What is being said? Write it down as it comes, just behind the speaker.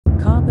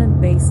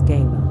Carbon-based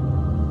gamer.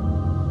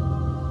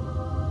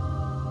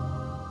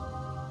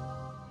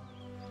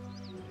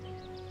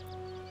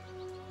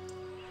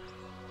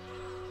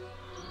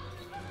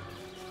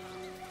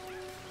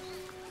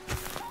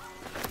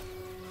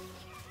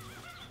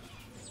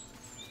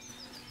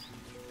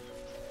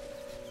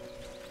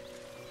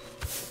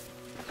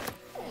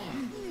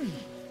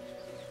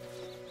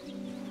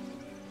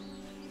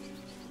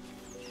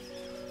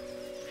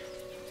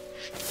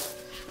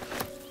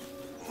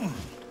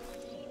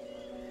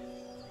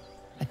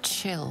 A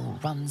chill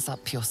runs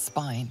up your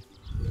spine.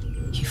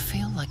 You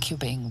feel like you're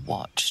being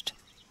watched.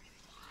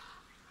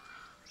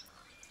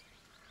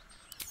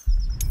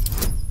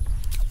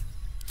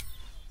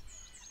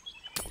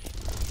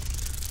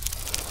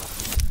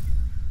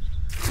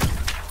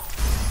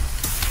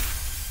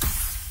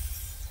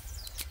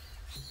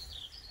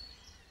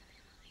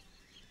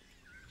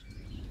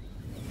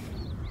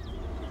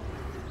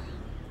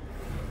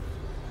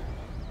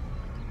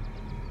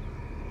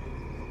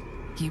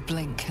 You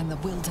blink and the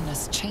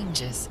wilderness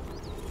changes.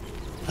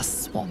 A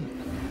swamp,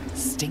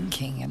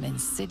 stinking and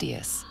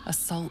insidious,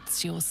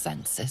 assaults your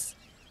senses.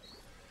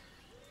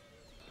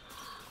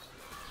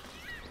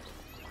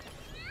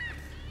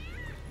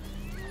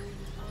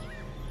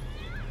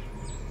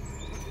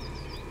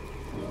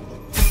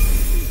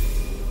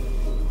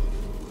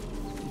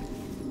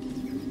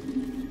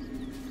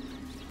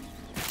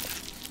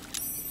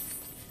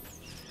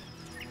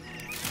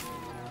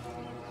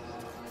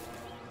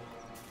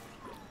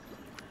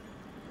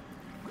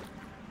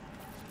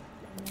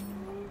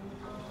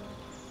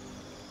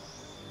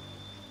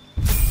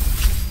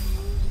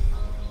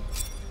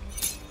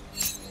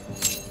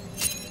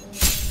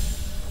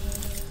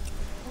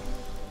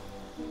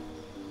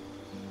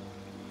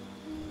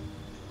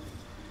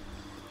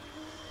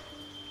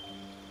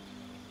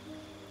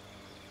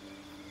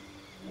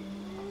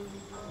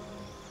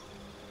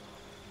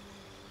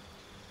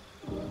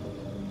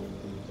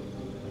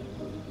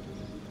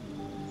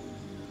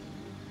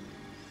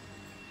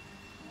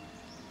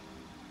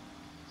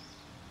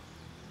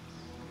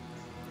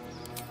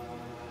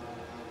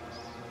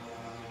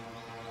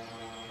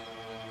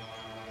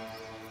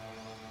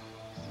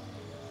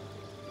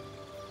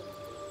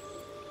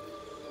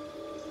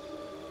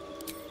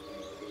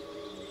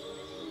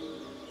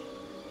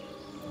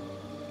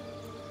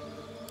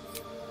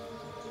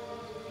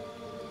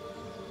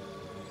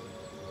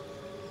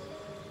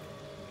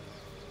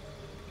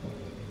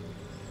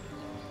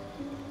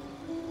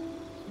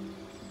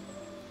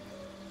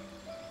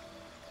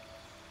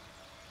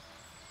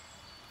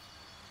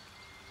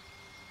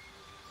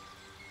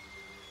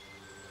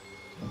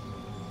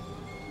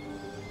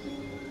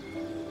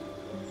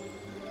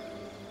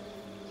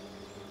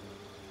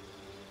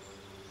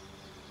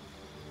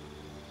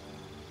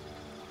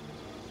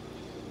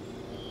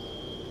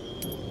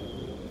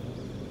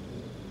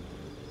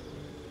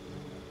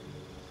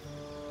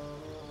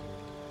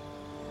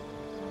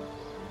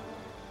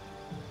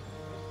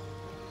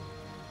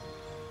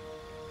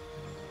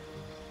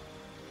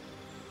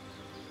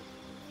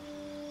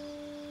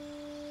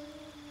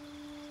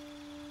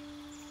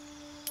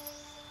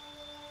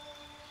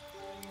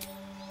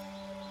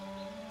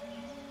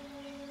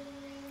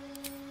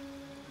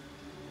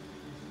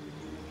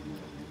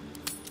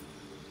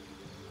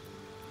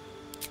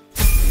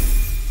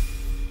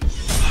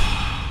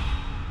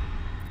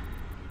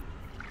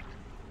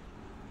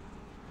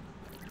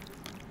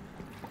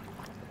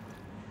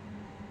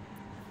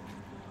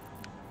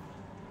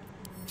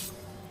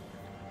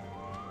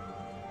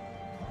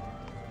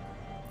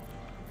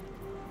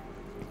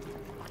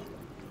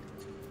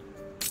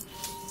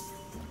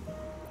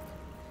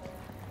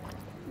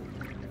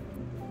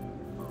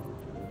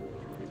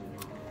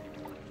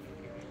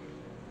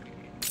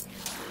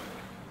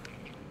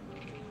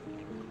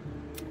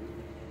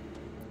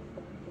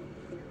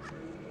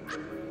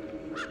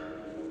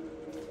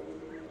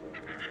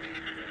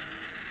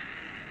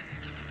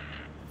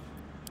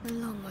 A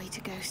long way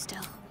to go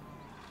still.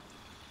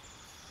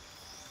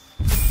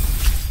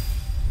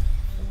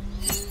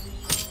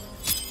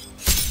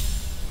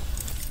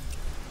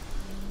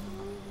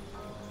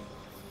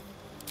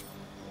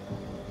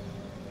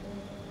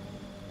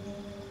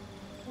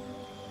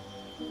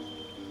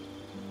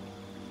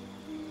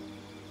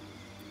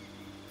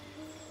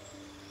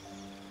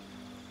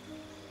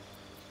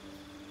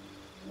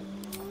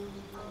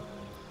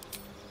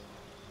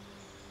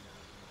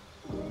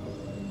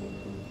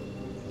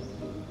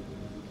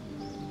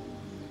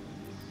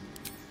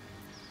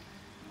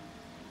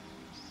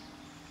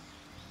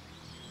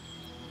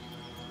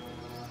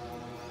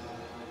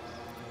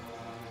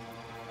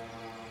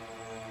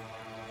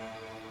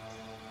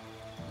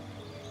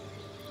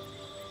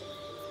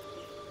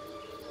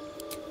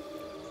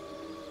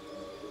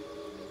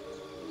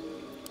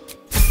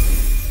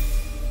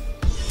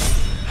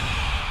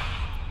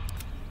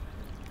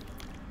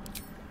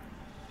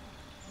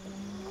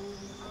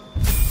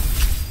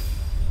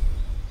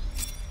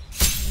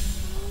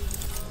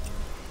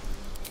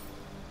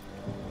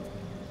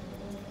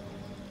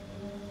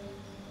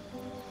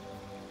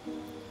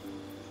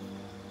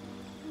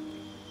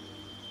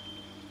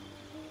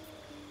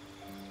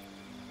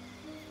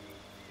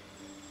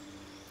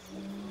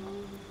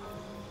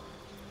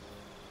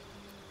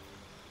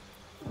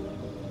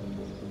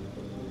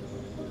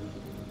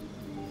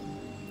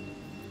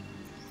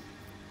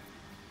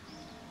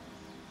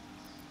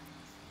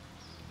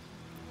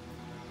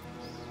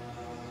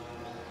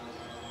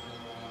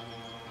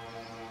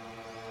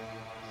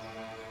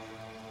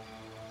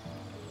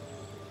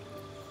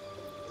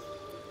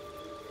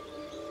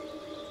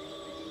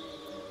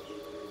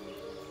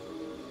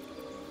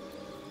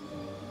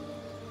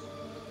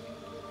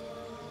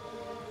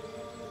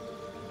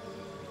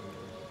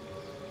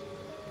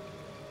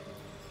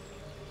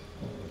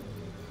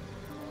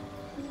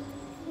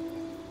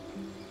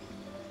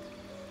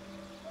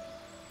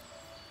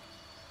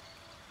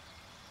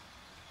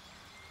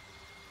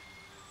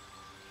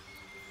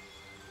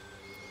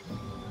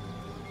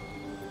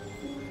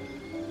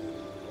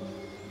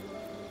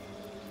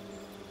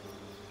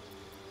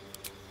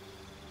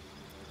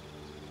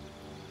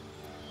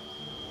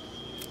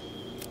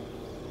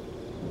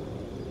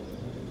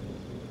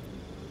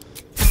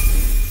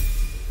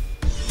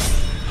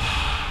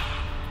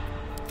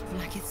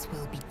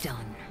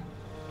 done.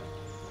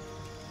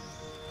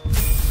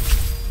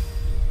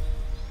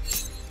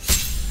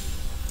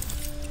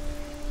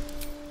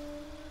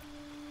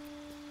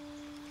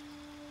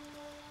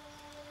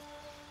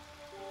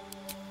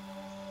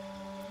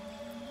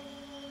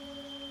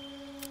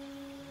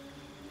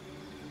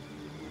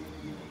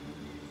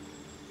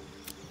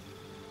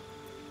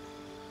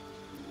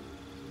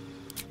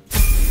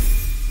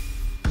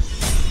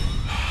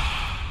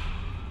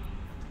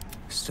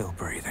 Still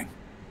breathing,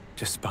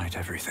 despite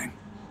everything.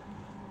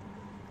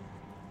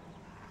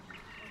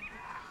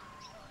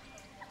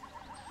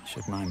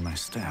 Should mind my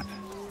step.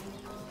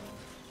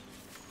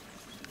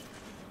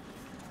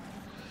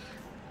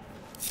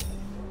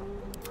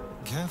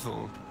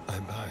 Careful, I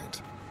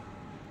bite.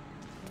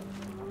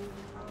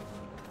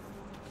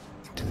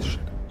 Into the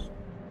shadows.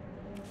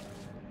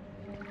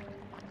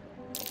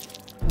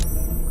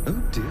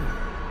 Oh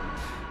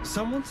dear.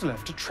 Someone's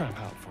left a trap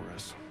out for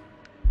us.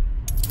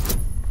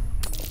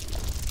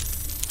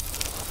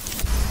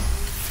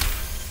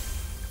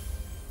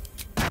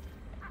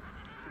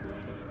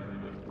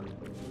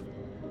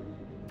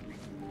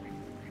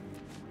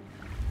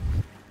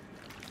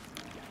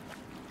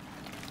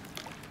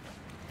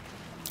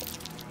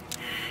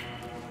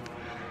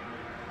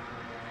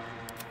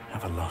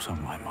 Have a lot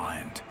on my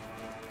mind.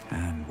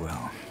 And,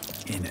 well,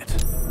 in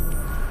it.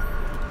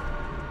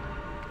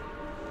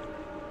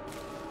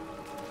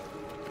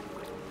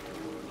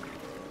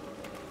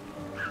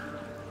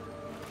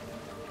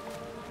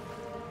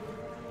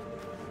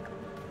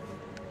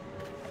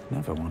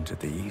 Never wanted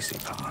the easy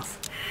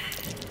path.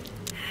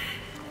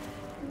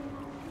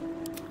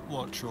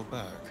 Watch your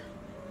back.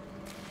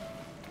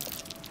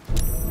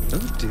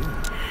 Oh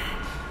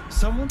dear.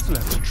 Someone's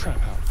left a trap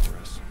out for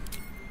us.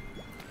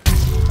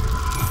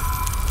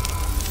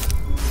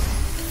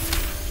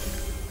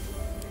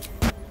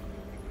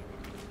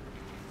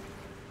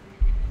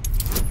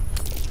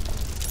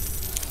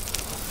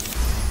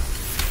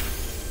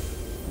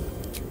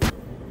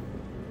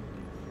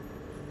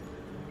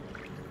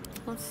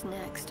 What's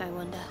next, I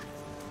wonder?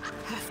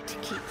 Have to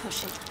keep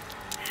pushing.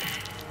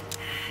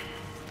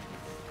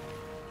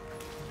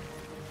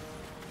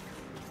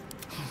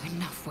 Oh,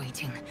 enough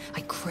waiting.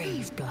 I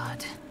crave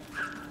blood.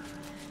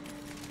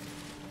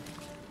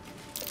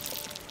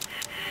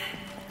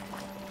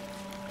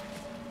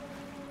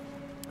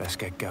 Let's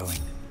get going.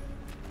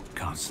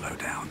 Can't slow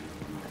down.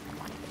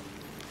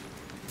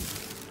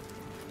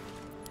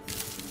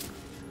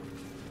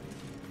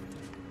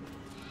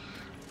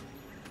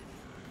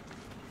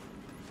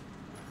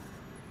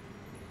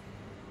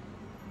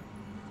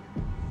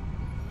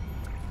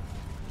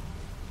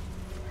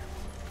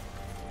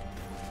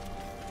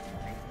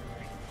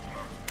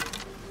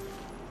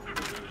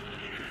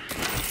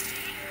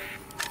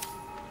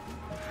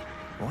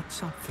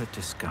 What's up for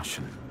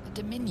discussion? A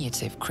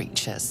diminutive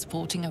creature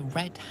sporting a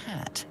red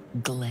hat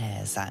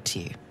glares at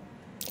you.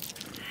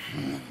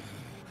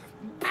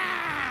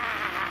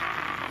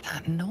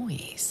 That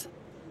noise.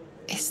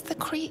 Is the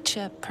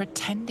creature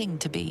pretending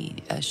to be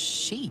a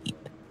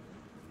sheep?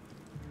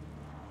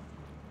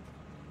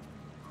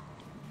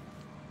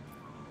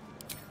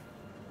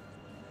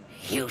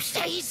 You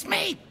seize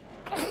me!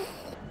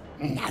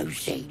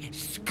 Nosy,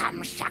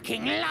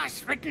 scum-sucking,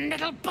 lice-ridden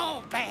little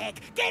ball bag!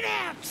 Get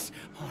out!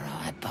 Or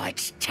I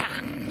bite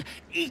tongue,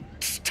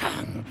 eat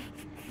tongue.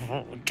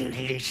 Oh,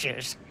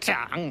 delicious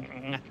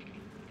tongue.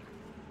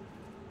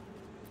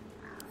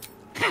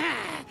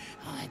 Ha!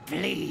 I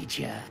bleed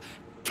ya,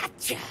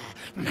 cut ya,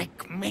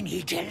 make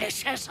many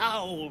delicious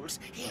holes.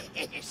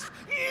 Yes,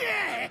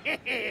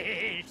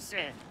 yes!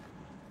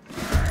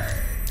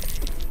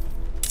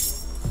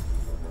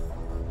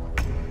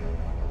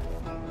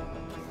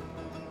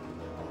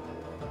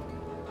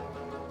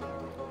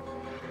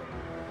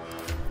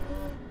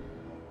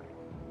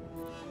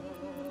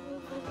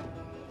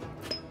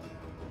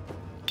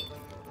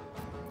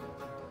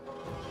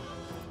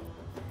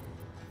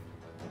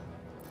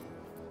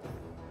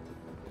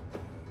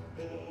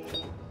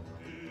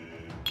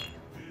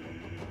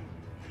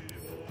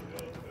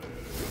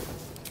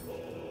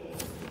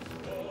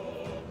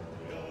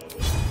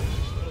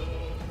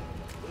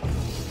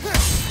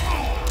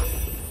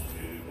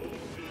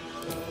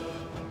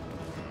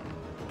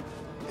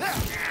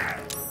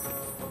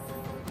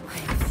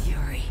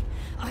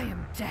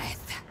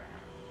 Death.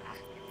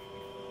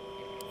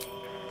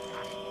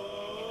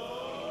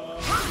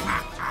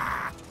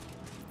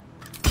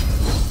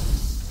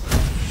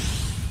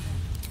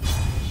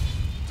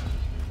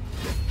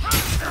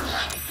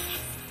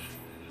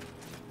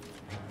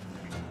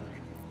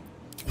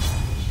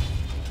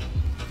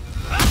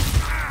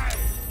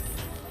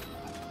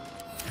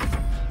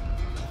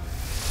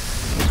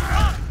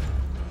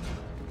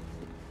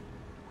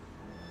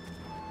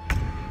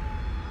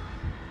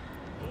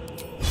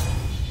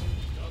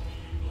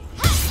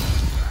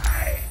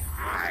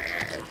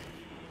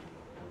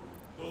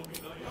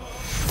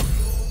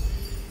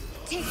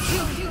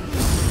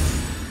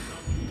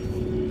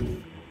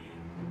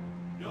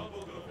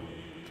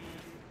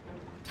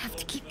 Have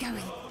to keep going.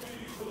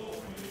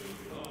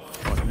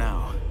 What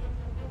now?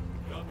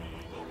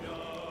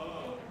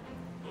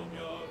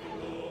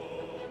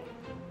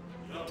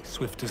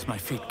 swift as my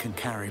feet can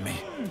carry me.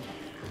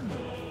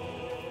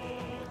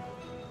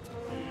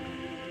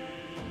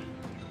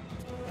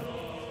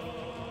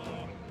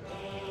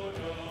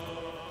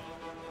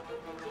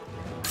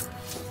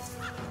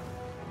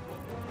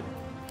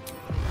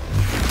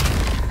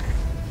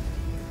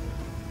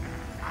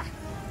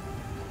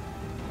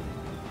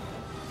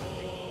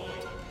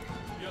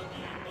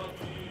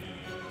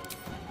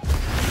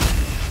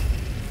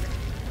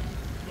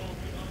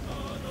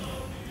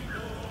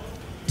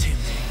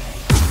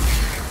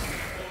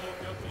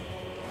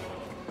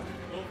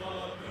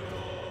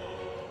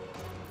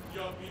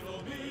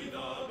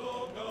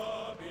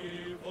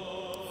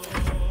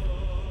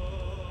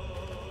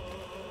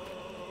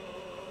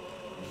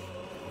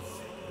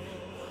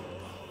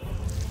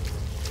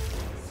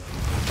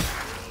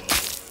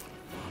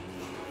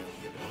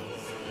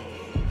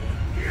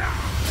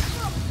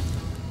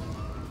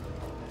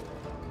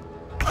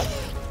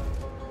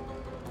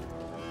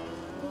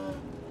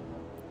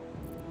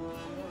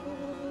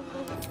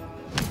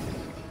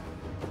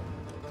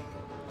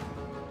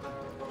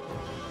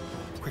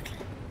 Quickly.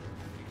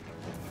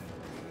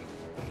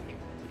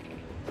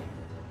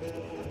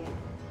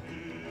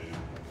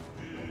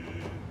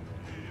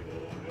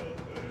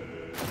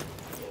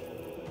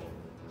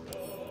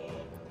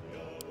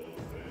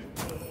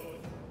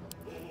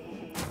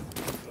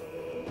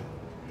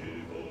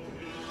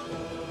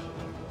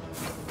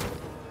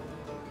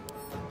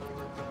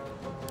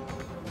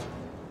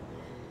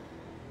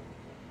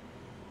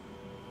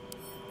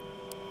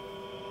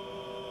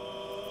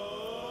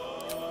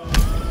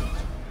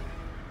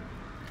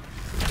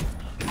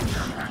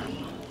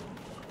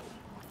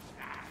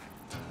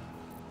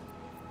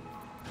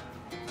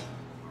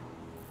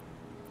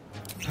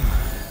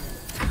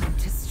 Time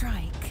to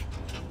strike.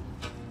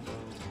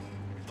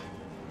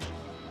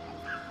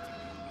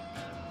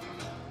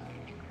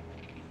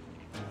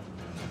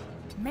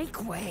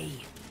 Make way.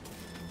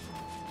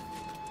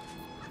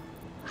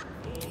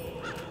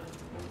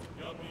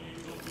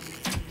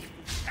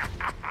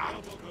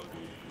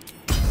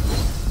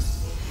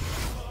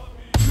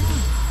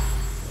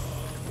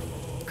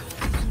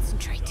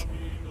 Concentrate.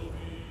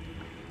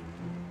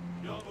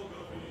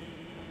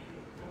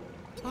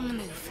 On the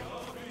move.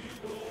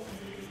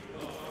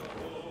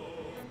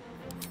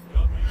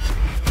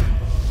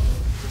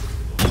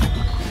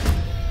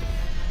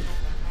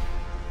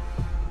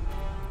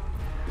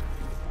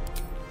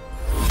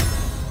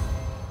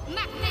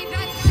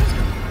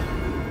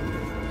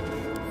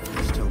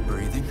 Still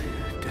breathing,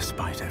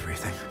 despite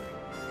everything.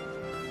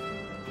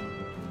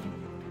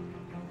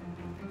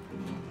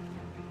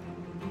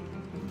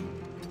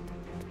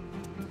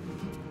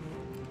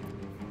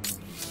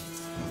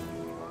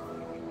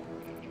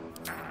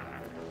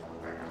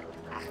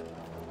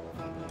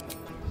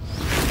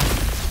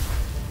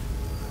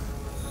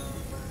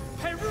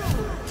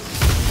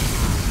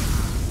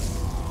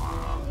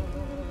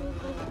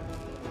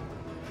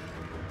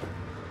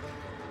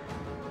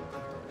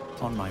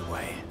 On my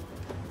way.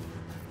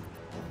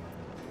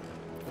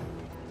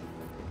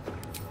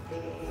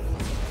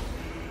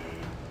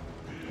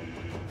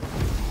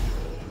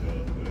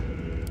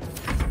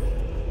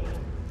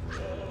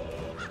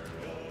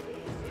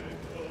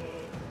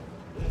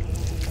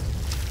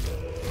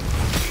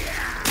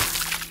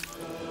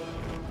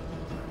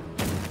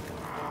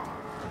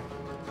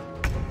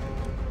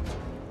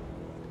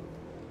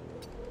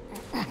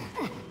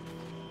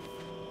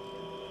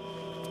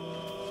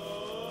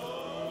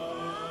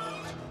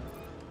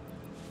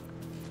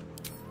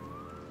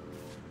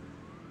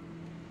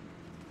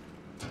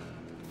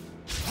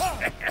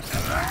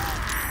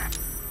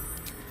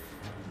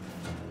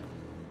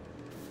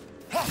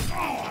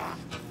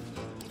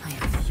 I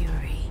am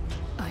fury.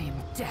 I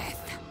am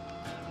death.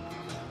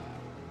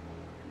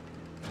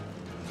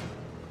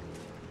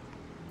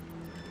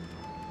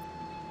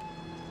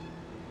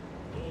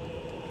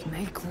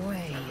 Make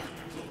way.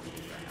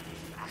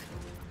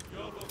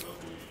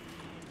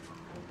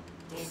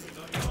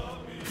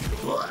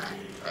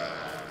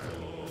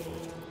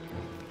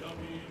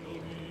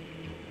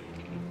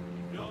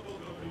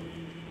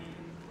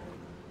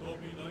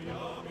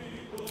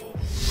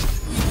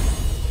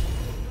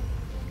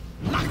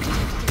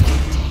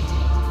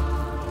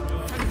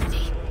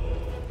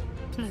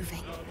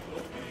 Moving.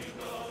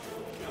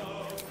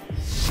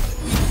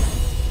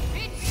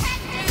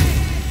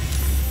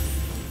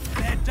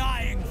 They're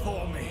dying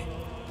for me.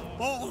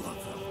 All of them.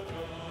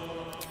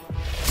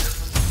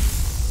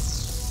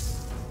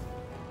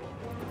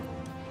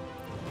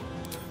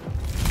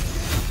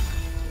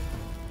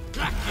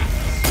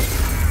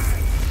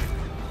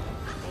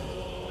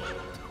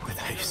 With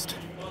haste.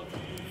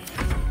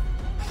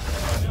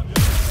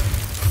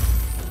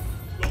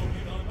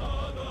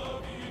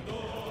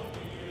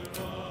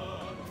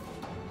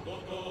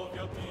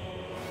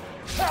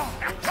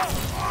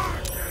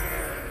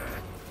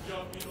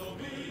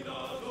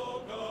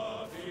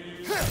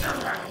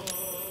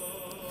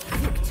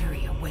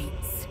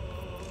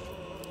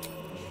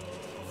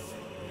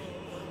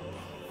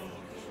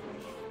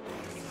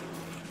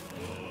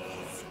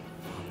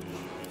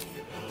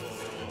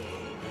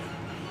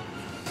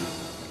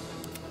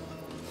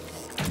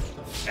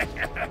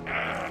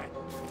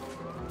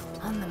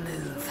 On the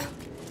move.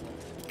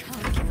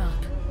 Can't give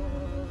up.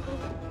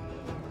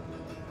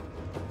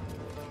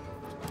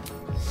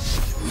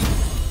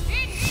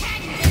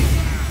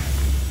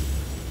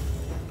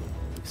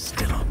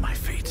 Still on my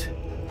feet.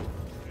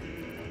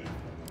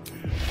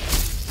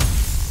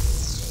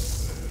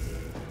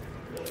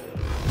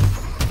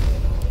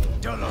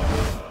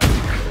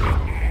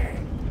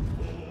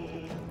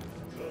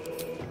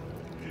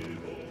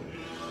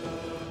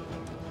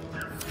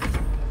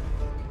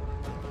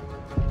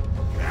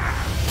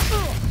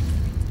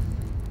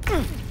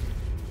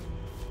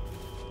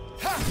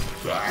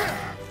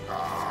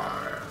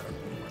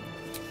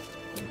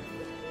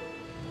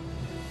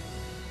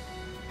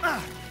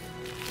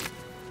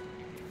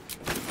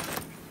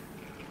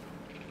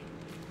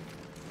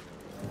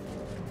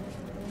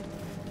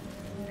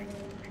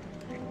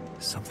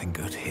 Something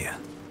good here.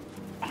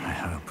 I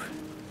hope.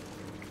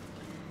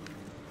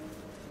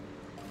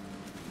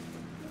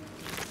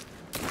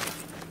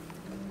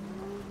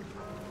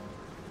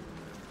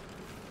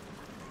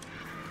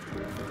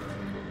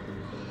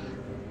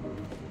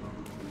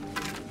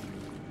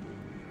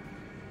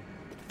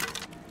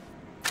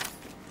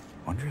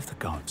 Wonder if the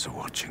gods are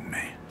watching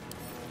me.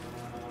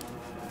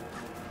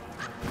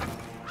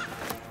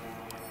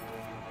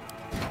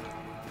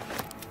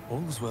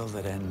 All's well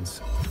that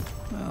ends.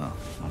 Well,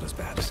 not as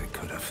bad as it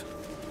could have.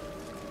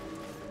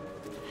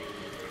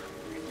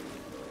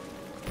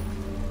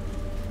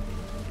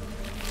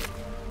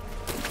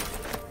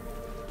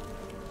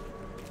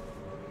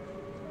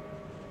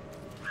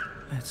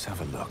 Let's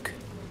have a look.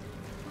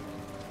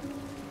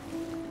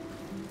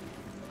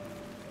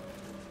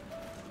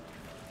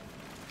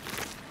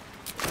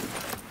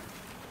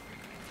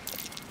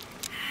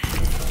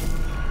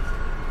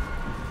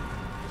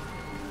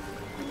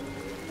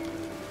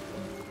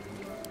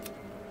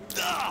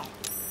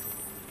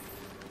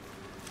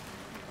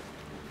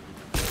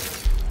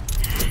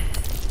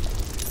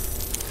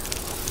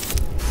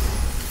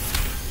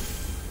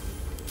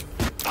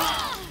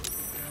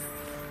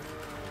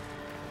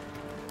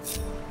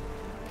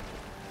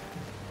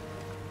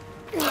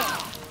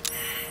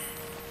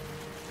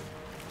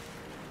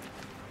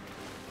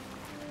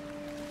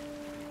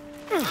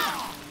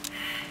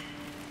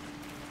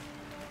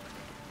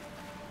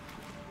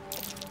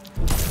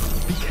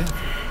 Be careful.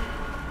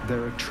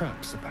 There are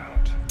traps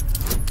about.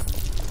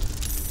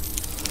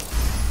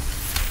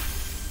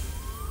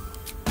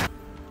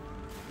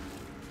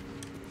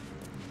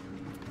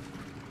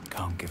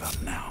 Can't give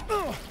up now.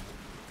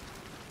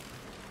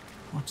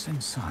 What's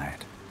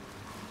inside?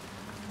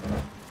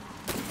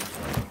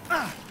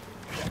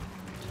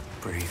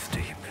 Breathe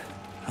deep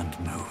and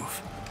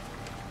move.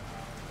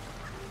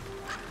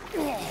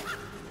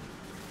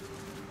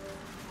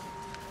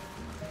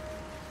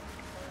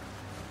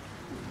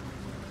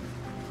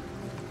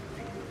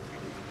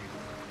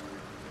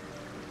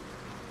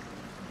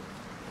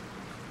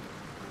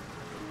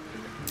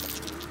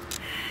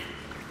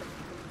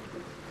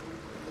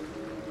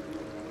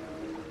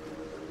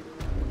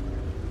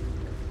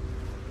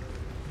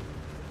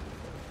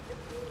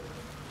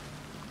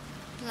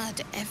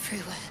 Blood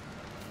everywhere.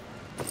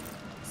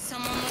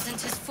 Someone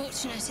wasn't as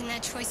fortunate in their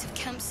choice of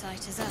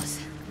campsite as us.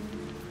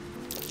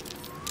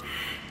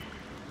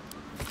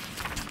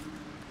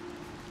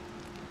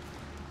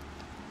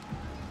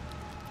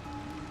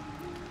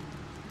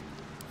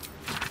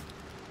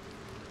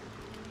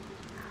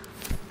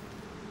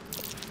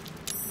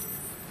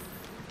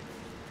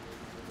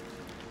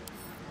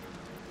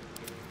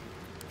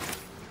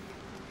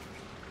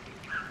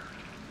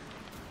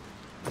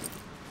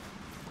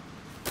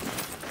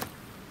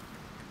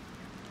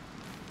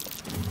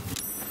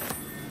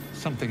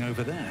 Something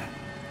over there.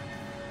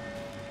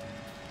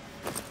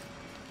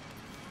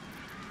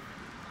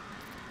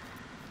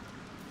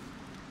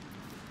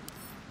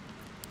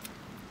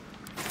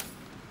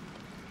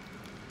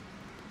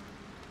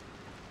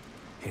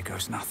 Here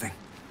goes nothing.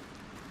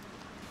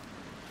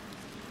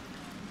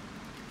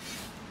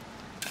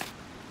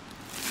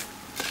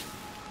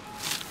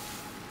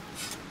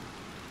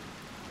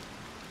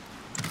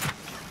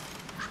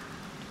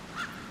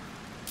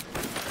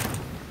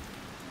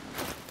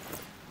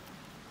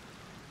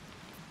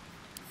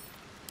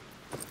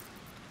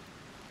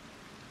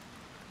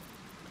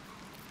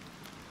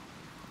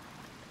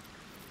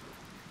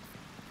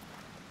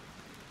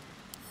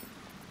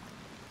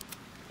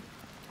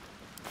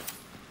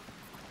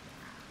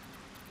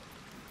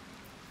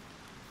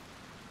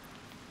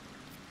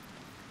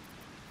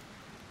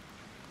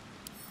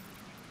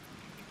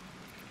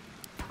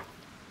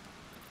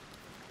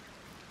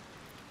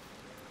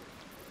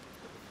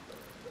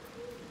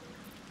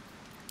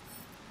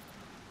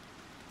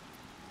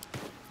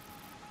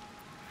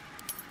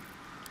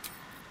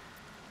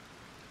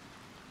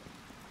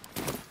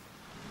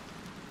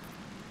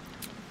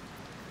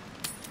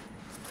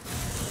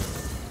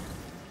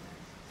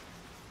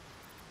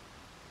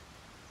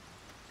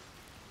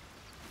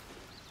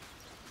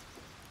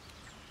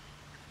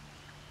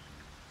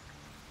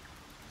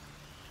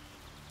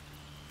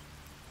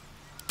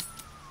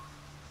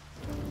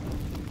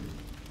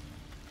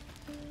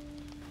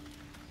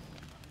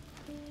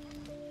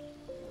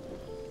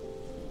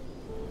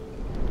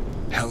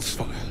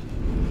 Hellfire.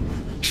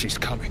 She's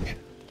coming.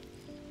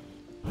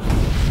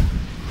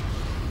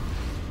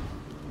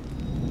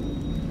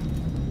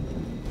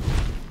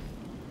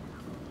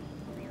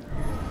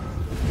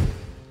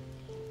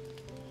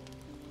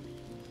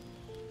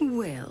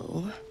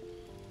 Will,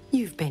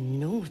 you've been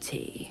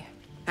naughty.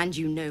 And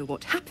you know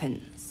what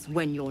happens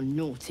when you're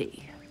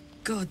naughty.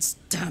 Gods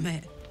damn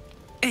it.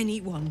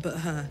 Anyone but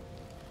her.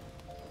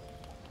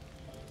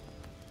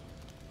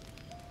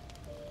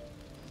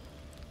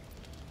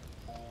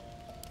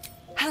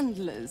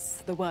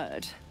 Handler's the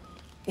word,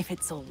 if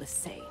it's all the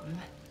same.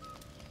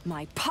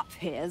 My pup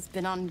here's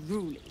been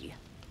unruly.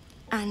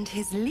 And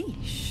his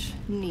leash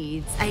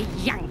needs a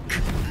yank.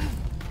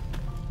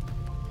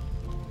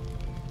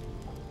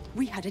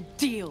 We had a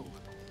deal,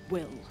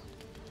 Will.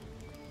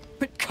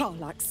 But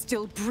Karlach's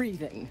still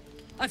breathing.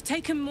 I've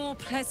taken more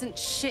pleasant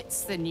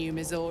shits than you,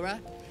 Mizora.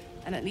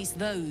 And at least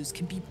those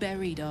can be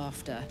buried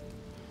after.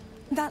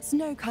 That's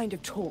no kind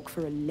of talk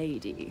for a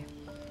lady.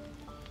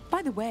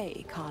 By the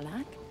way,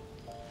 Karlach,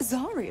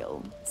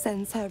 Zariel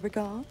sends her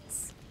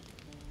regards.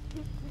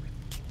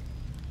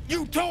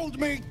 You told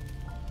me!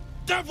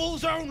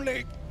 Devils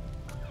only!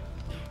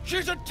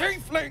 She's a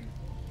tiefling,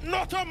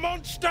 not a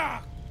monster!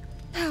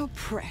 How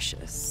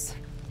precious.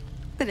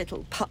 The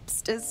little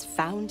pupster's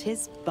found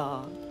his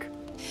bark.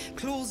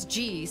 Clause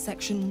G,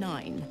 Section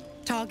 9.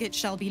 Target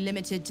shall be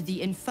limited to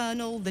the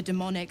infernal, the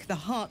demonic, the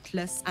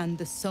heartless, and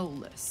the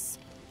soulless.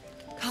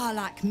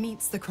 Karlach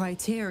meets the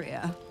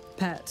criteria,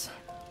 pet.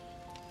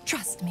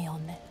 Trust me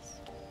on this.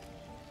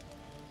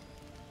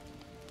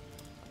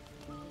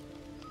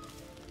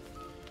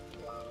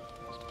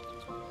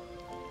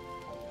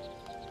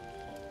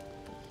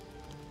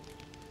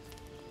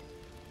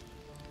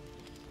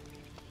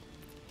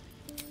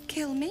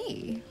 Kill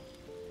me?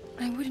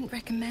 I wouldn't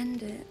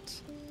recommend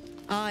it.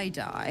 I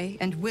die,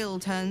 and Will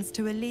turns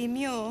to a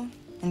Lemure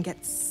and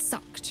gets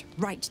sucked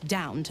right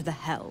down to the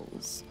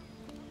hells.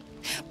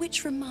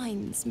 Which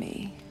reminds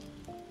me.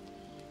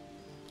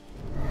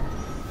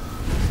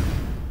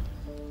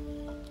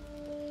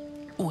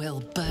 Will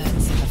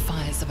burns in the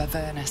fires of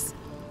Avernus.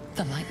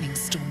 The lightning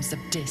storms of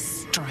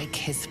Dis strike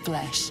his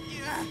flesh.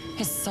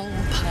 His soul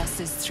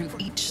passes through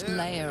each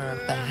layer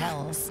of the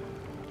hells,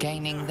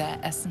 gaining their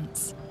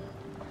essence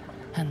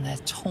and their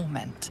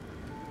torment.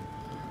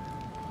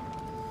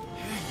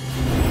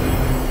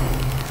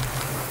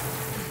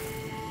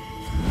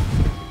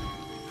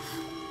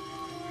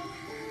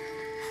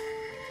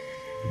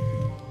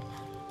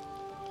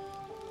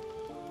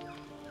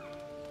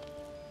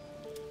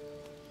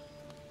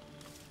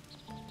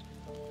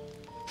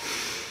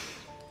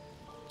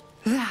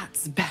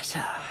 That's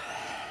better.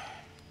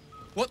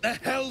 What the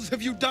hells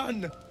have you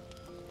done?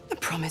 A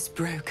promise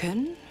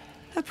broken,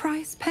 a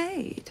price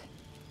paid.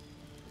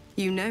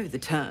 You know the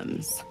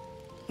terms.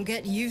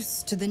 Get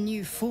used to the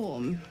new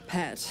form,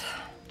 pet.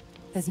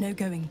 There's no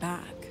going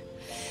back.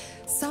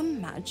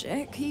 Some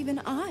magic even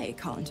I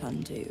can't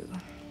undo.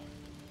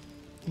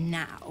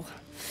 Now,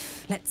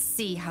 let's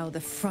see how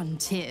the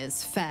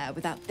frontiers fare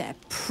without their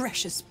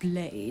precious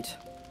blade.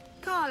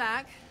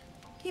 Karlach,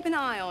 keep an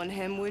eye on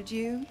him, would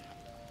you?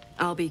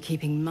 I'll be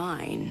keeping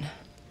mine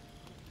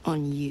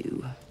on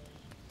you.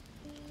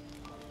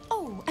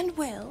 Oh, and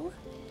Will,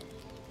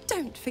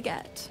 don't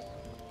forget,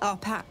 our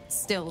pact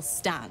still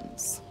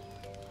stands.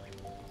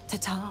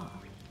 Ta-ta.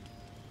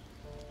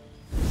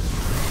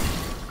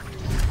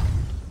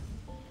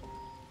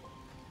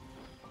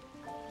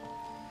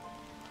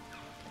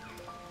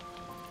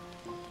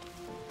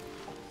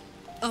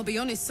 I'll be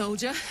honest,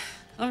 soldier.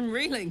 I'm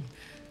reeling.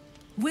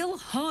 Will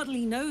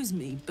hardly knows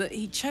me, but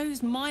he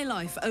chose my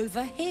life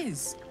over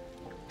his.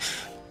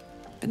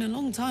 Been a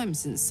long time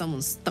since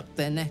someone stuck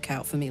their neck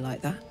out for me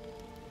like that.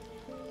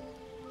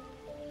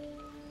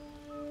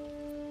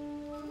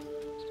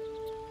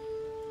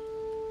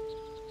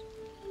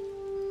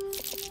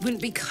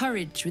 Wouldn't be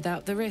courage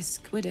without the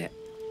risk, would it?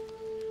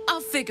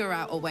 I'll figure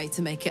out a way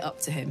to make it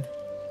up to him.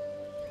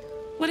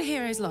 What are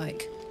heroes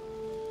like?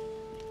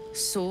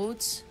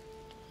 Swords?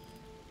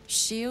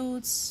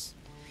 Shields?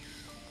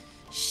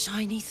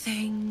 Shiny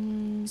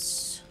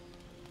things?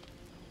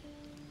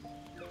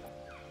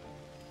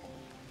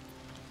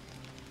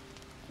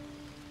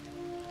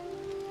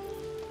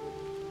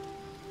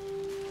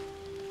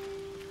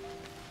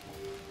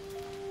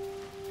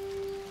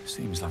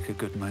 Seems like a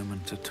good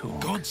moment to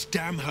talk. Gods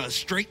damn her,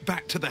 straight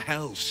back to the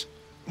hells.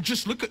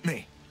 Just look at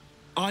me.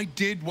 I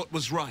did what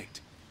was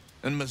right,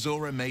 and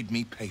Mizora made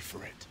me pay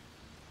for it.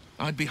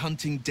 I'd be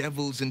hunting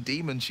devils and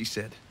demons, she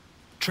said.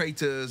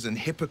 Traitors and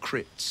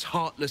hypocrites,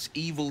 heartless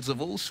evils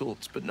of all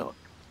sorts, but not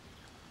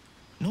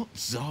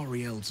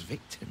Zariel's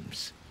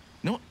victims.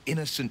 Not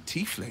innocent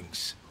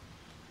tieflings.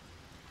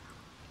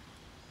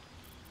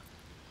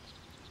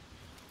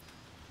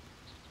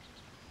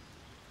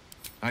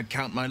 I'd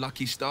count my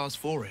lucky stars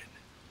for it,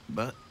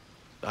 but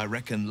I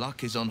reckon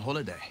luck is on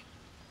holiday.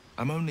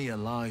 I'm only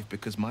alive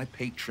because my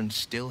patron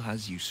still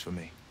has use for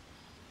me.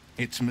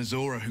 It's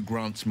Mizora who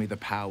grants me the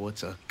power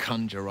to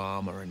conjure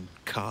armor and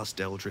cast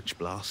eldritch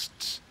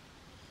blasts.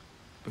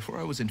 Before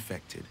I was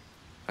infected,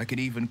 I could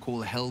even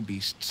call hell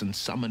beasts and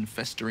summon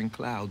festering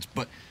clouds,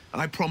 but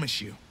I promise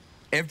you,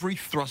 every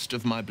thrust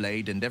of my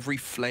blade and every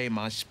flame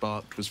I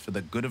sparked was for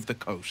the good of the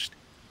coast.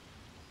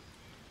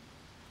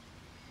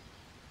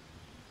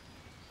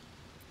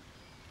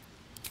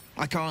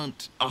 I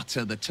can't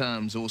utter the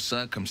terms or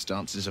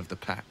circumstances of the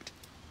pact.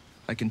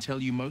 I can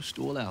tell you most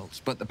all else,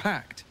 but the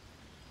pact,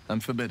 I'm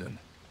forbidden,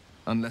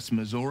 unless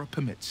Mizora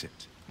permits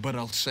it. But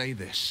I'll say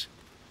this.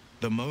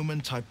 The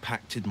moment I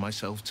pacted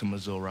myself to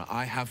Mizora,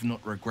 I have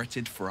not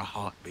regretted for a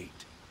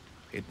heartbeat.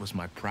 It was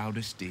my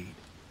proudest deed.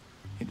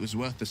 It was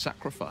worth the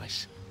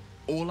sacrifice.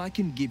 All I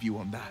can give you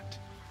on that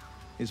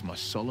is my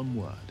solemn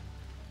word.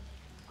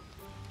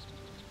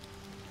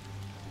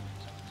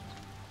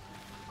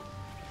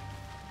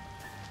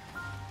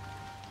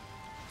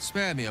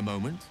 Spare me a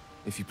moment,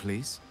 if you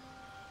please.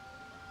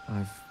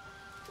 I've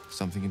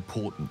something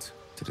important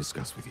to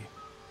discuss with you.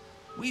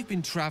 We've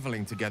been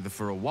traveling together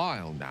for a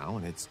while now,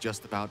 and it's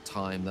just about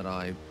time that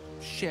I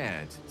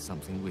shared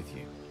something with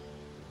you.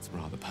 It's a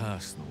rather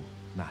personal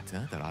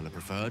matter that I'd have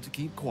preferred to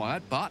keep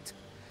quiet, but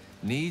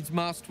needs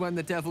must when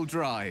the devil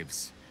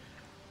drives.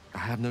 I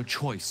have no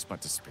choice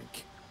but to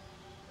speak.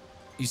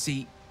 You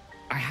see,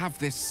 I have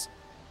this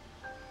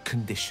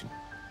condition.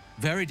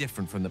 Very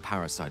different from the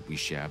parasite we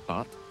share,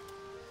 but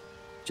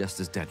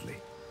just as deadly.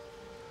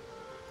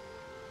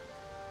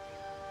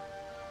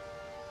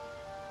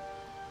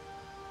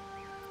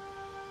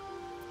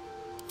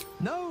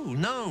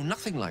 No,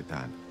 nothing like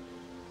that.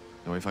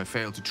 Now, if I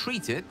fail to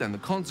treat it, then the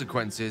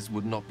consequences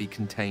would not be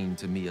contained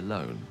to me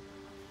alone.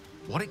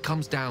 What it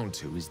comes down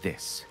to is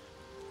this.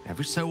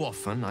 Every so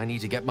often, I need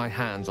to get my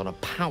hands on a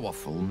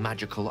powerful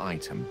magical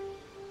item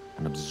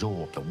and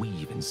absorb the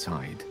weave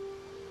inside.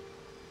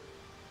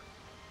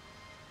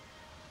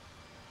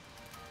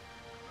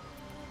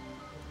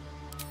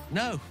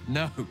 No,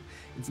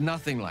 it's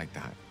nothing like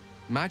that.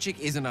 Magic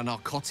isn't a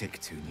narcotic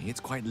to me, it's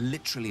quite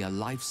literally a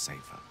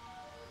lifesaver.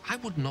 I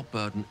would not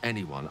burden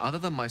anyone other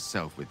than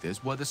myself with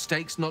this were the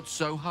stakes not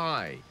so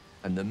high,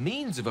 and the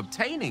means of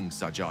obtaining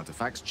such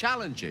artifacts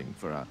challenging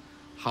for a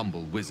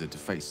humble wizard to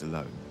face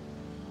alone.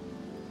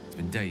 It's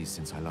been days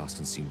since I last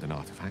consumed an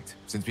artifact,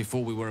 since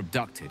before we were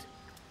abducted.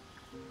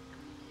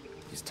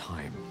 It is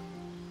time,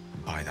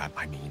 and by that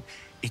I mean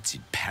it's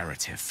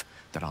imperative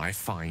that I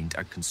find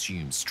and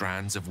consume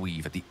strands of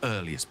weave at the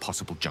earliest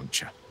possible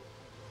juncture.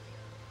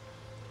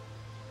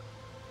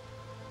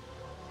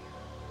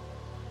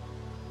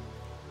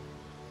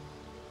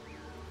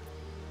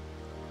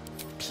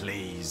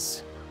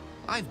 Please.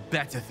 I've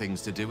better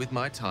things to do with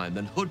my time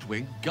than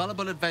hoodwink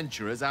gullible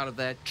adventurers out of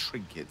their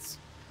trinkets.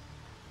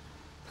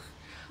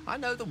 I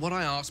know that what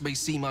I ask may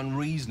seem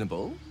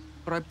unreasonable,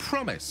 but I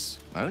promise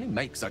I only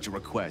make such a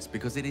request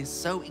because it is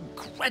so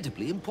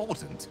incredibly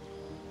important.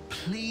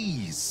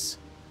 Please,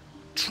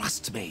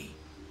 trust me.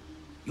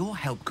 Your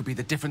help could be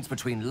the difference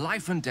between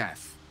life and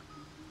death.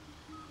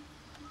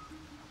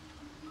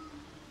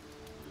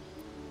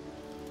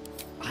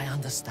 I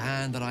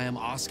understand that I am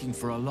asking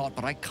for a lot,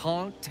 but I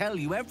can't tell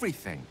you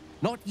everything.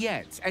 Not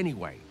yet,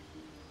 anyway.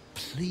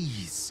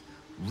 Please,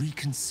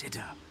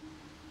 reconsider.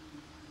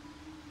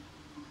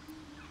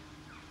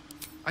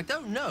 I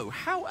don't know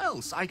how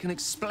else I can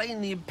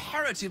explain the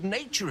imperative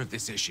nature of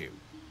this issue.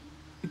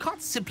 You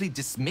can't simply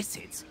dismiss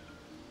it.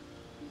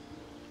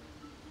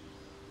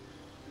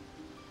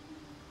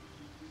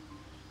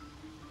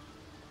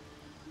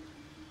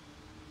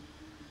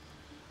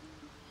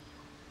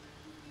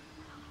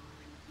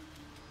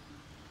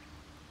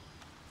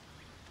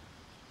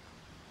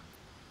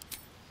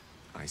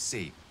 I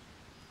see.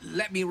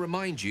 Let me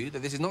remind you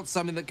that this is not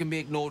something that can be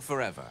ignored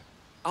forever.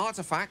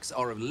 Artifacts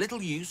are of little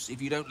use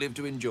if you don't live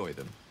to enjoy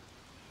them.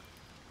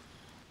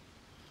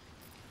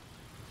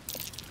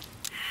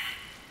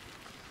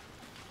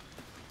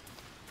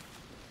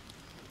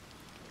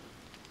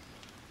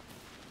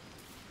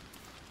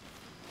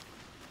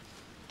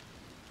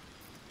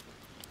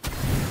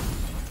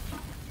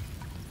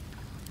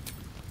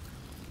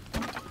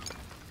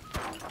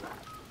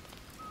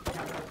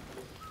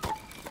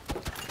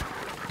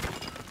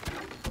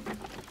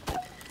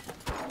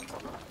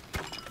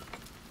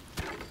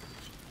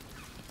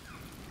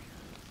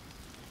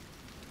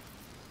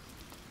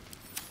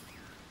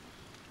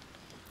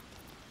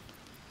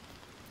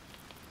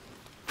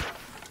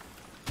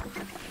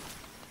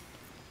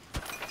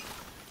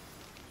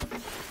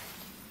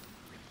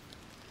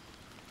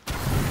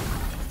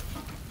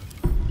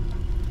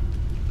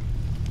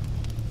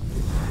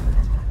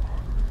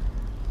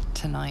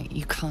 Tonight,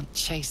 you can't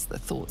chase the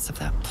thoughts of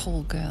that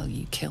poor girl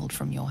you killed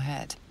from your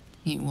head.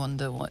 You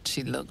wonder what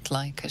she looked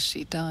like as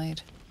she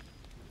died.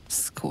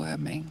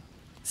 Squirming,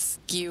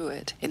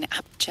 skewered in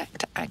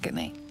abject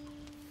agony.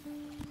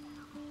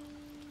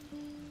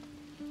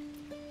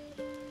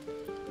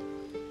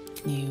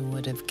 You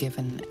would have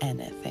given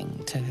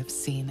anything to have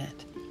seen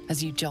it.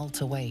 As you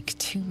jolt awake,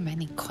 too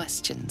many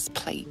questions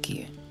plague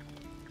you.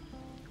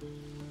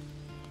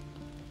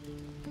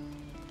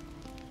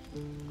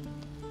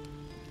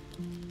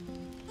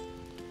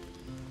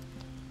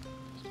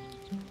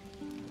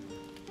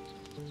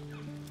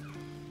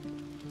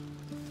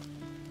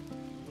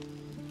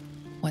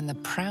 when the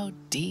proud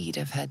deed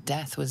of her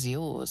death was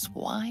yours,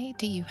 why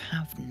do you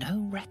have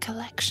no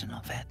recollection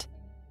of it?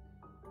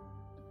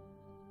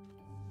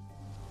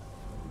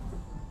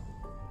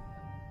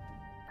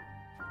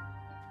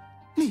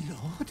 My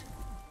lord,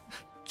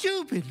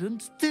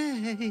 jubilant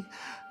day!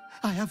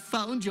 I have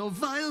found your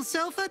vile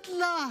self at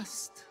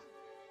last!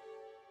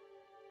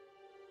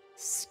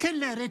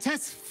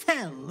 Sceleritas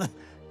fell.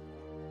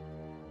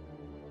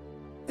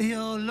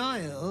 Your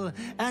loyal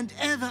and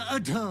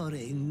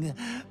ever-adoring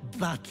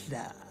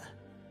butler.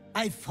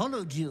 I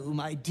followed you,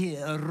 my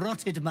dear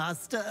rotted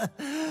master.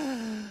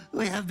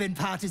 We have been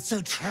parted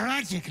so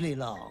tragically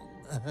long.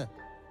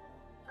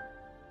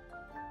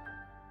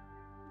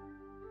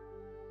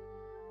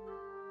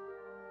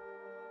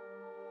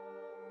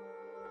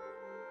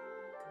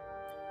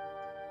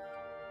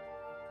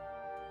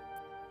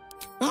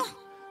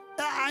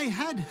 I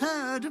had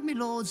heard of my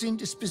lord's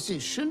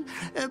indisposition,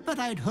 but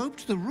I'd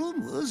hoped the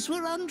rumors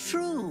were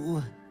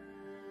untrue.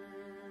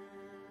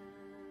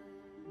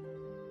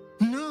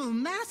 No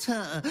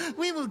matter.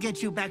 We will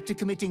get you back to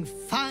committing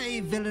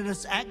 5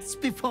 villainous acts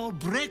before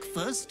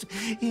breakfast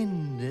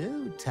in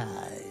no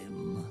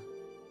time.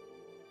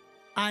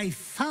 I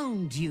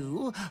found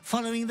you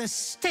following the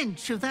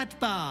stench of that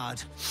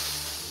bard.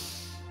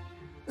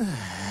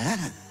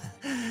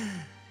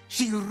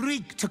 She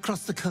reeked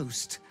across the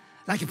coast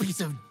like a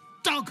piece of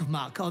dog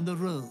muck on the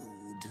road.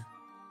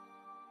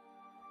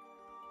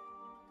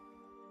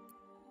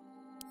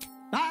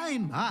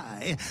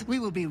 My, we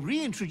will be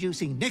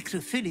reintroducing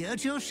necrophilia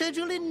to your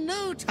schedule in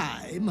no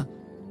time.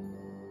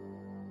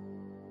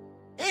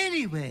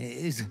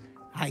 Anyways,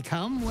 I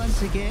come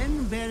once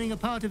again bearing a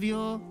part of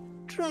your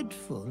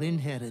dreadful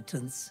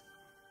inheritance.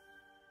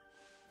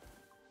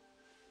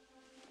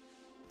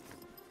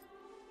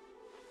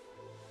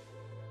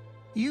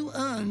 You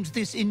earned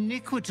this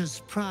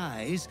iniquitous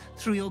prize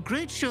through your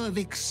great show of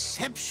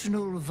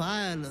exceptional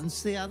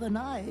violence the other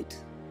night.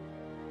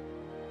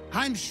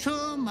 I'm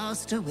sure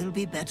Master will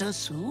be better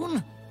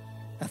soon.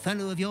 A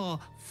fellow of your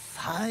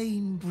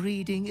fine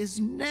breeding is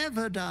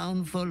never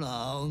down for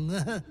long.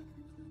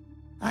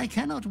 I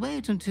cannot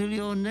wait until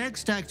your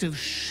next act of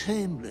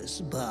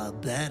shameless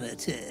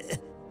barbarity.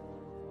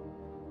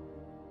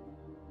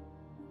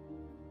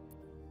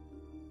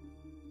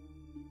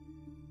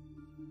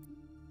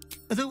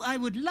 Though I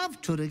would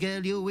love to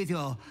regale you with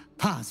your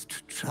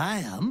past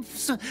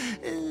triumphs,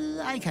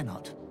 I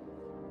cannot.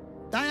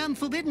 I am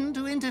forbidden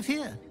to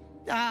interfere.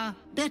 Our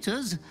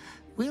betters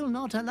will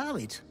not allow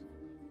it.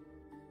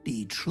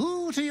 Be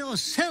true to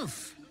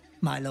yourself,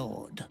 my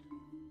lord.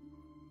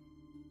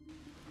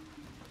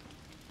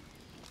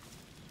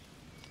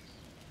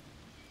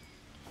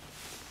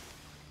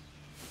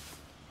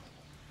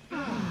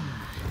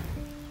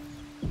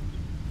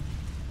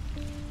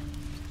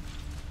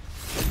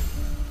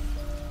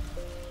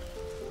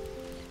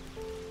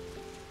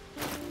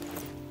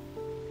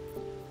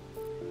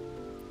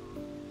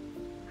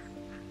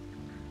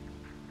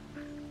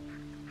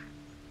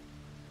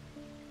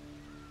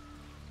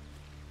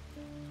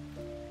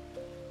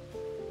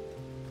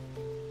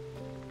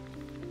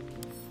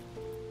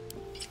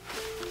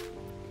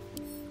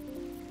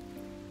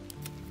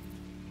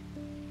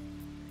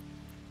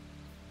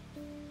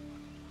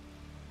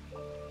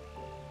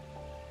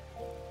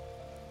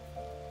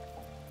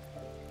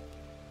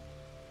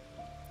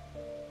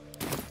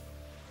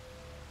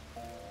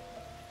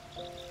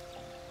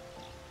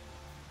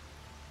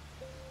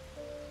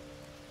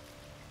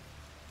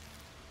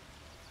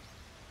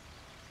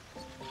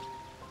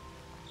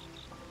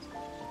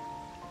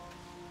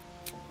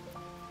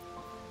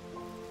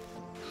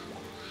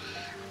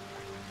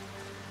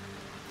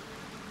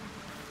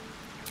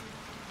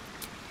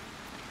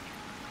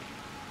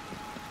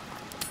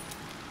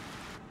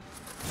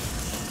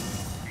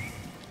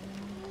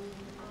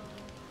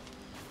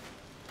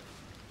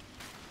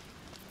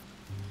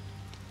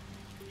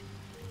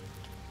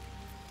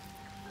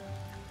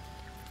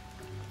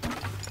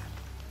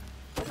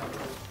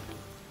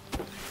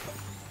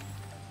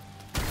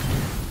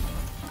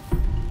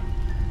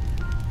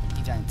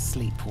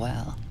 Sleep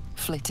well,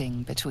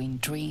 flitting between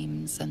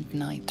dreams and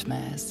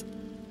nightmares.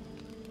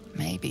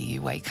 Maybe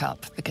you wake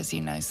up because you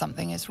know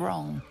something is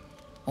wrong,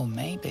 or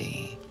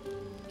maybe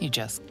you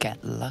just get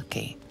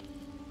lucky.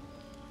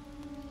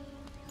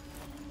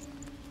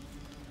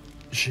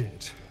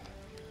 Shit.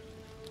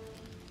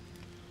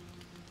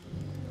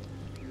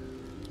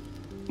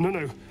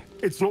 No,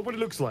 it's not what it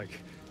looks like.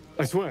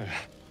 I swear.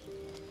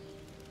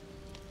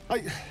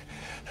 I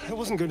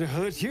wasn't going to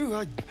hurt you.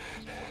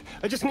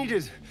 I just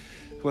needed,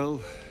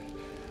 well,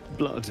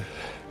 blood.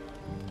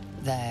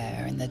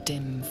 There, in the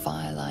dim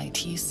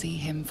firelight, you see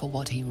him for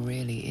what he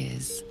really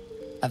is.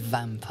 A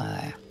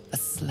vampire, a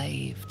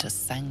slave to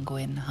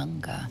sanguine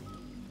hunger.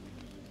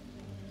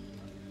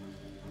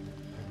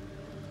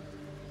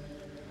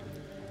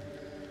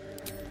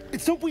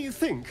 It's not what you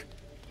think.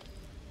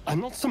 I'm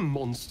not some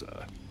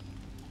monster.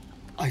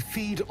 I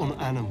feed on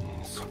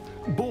animals,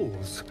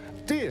 boars,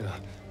 deer,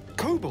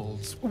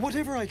 kobolds,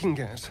 whatever I can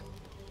get.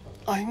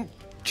 I'm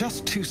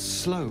just too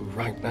slow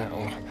right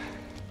now.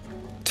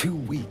 too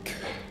weak.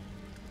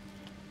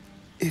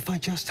 If I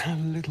just had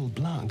a little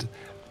blood,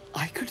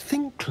 I could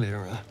think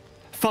clearer,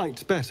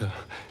 fight better.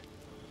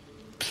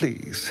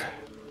 Please.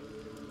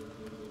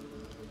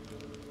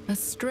 A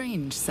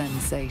strange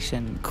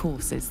sensation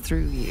courses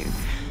through you,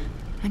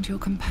 and your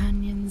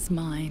companion's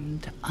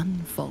mind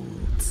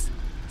unfolds,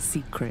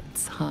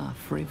 secrets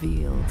half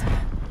revealed.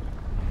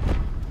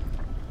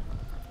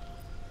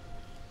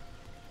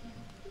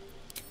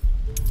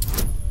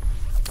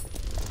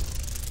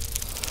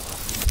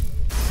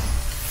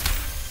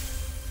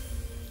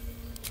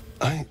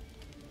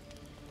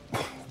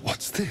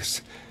 What's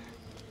this?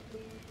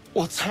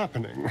 What's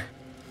happening?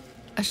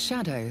 A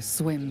shadow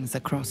swims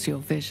across your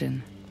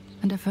vision,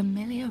 and a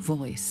familiar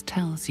voice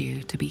tells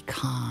you to be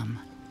calm.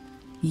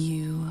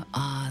 You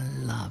are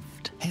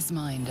loved. His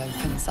mind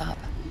opens up,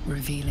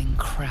 revealing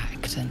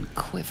cracked and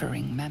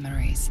quivering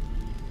memories.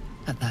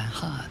 At their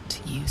heart,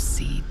 you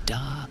see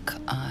dark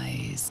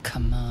eyes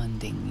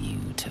commanding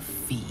you to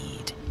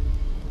feed.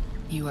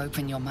 You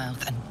open your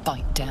mouth and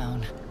bite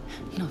down,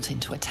 not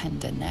into a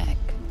tender neck,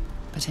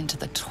 but into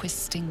the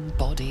twisting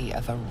body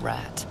of a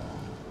rat,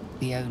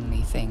 the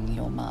only thing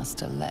your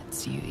master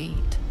lets you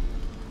eat.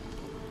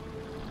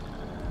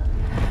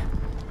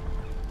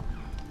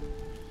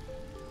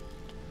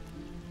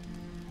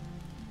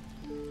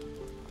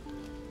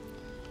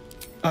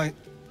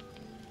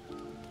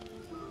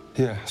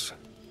 Yes.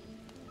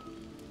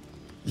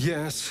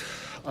 Yes,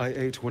 I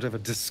ate whatever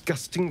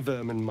disgusting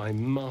vermin my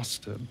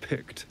master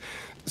picked,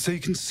 so you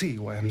can see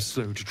why I'm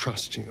slow to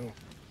trust you.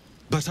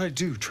 But I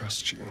do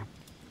trust you.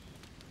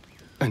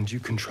 And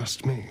you can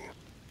trust me.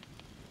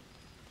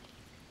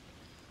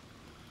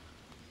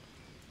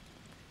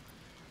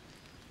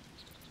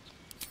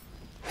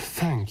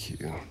 Thank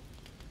you.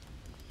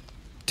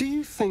 Do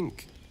you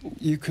think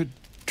you could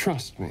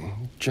trust me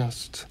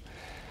just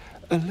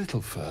a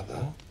little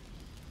further?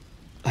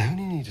 I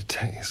only need a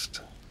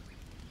taste.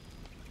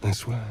 I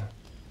swear.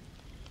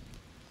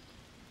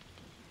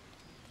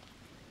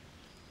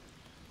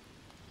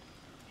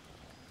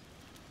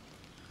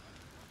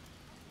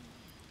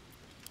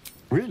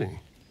 Really?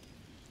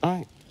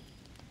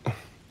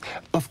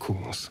 Of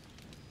course.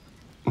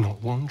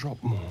 Not one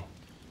drop more.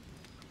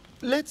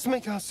 Let's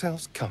make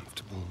ourselves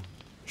comfortable,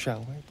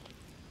 shall we?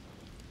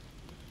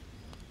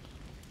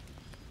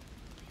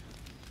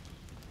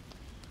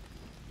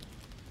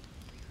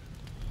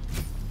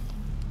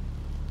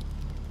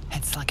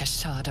 It's like a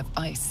shard of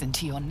ice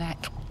into your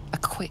neck, a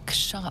quick,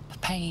 sharp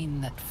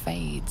pain that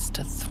fades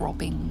to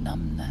throbbing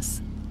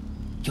numbness.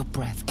 Your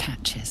breath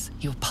catches,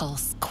 your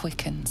pulse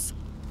quickens.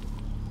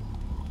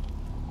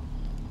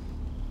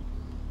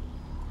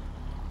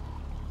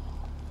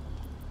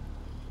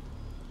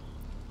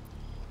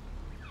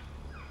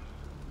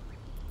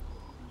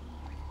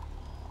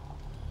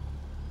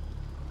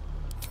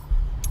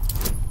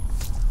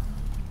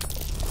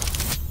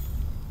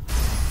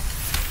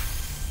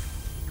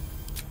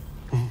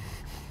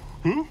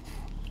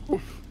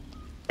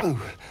 Oh,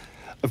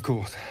 of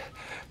course.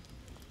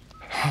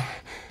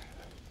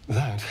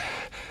 That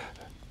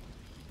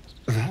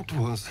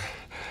was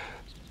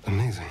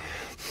amazing.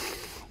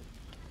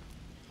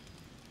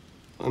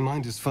 My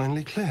mind is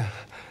finally clear.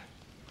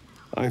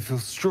 I feel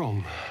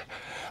strong.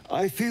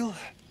 I feel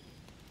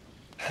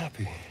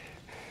happy.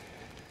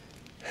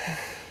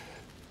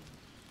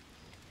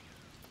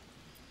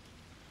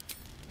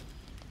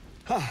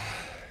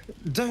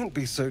 Don't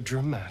be so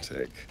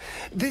dramatic.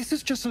 This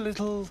is just a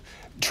little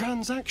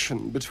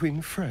transaction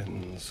between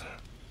friends.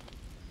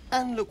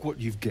 And look what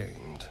you've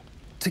gained.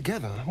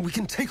 Together, we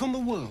can take on the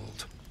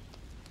world.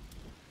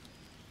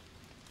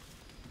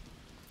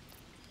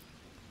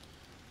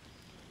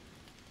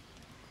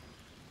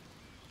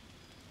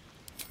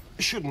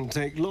 Shouldn't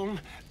take long.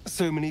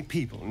 So many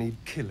people need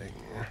killing.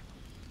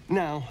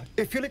 Now,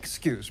 if you'll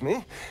excuse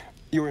me,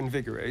 you're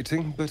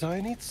invigorating, but I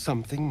need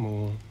something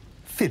more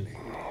filling.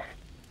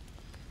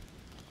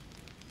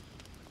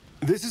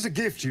 This is a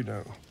gift, you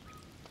know.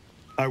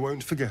 I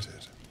won't forget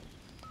it.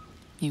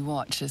 You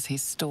watch as he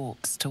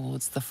stalks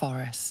towards the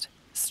forest,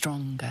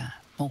 stronger,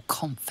 more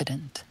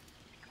confident,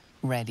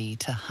 ready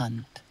to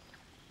hunt.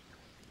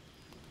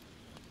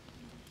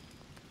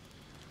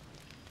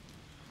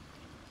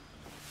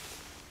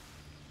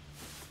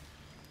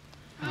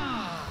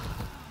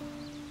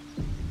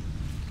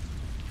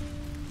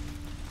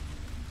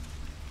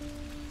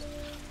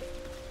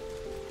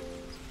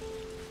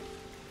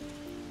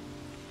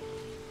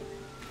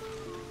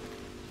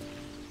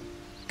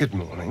 Good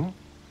morning.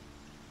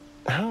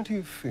 How do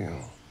you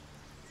feel?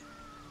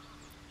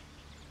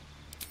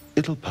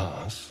 It'll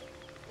pass.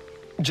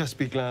 Just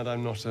be glad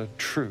I'm not a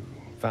true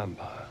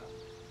vampire.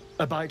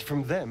 A bite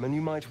from them and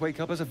you might wake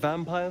up as a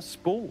vampire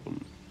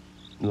spawn,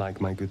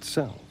 like my good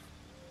self.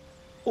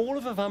 All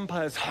of a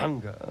vampire's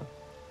hunger,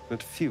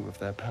 but few of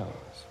their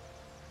powers.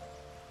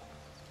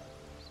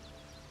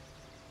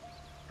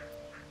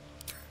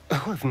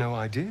 Oh, I've no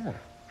idea.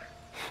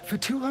 For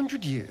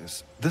 200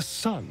 years, the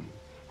sun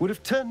would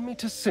have turned me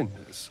to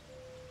cinders.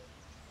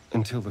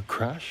 Until the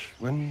crash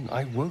when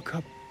I woke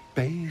up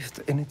bathed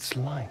in its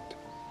light.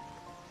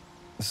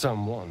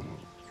 Someone,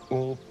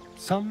 or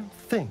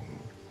something,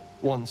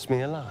 wants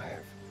me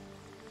alive.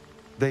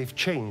 They've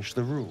changed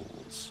the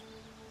rules.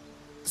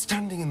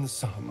 Standing in the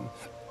sun,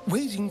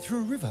 wading through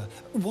a river,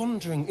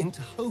 wandering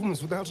into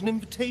homes without an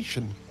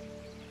invitation.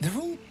 They're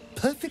all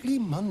perfectly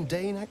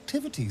mundane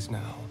activities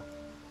now.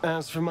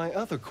 As for my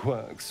other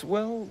quirks,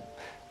 well,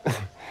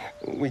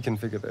 we can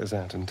figure those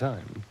out in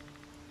time.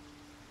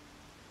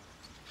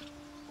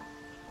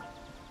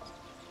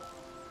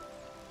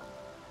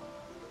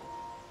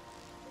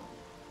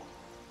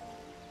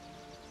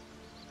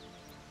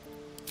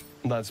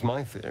 That's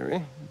my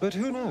theory, but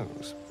who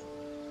knows?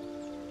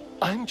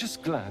 I'm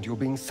just glad you're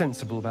being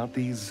sensible about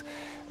these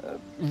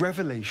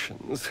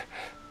revelations.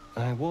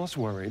 I was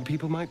worried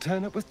people might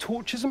turn up with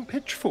torches and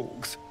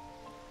pitchforks.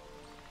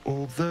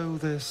 Although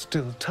there's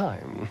still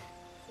time.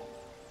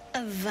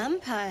 A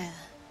vampire?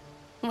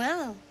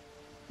 Well,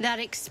 that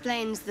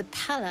explains the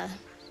pallor.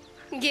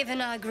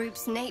 Given our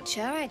group's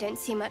nature, I don't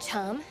see much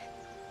harm.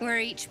 We're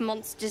each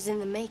monsters in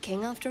the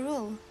making, after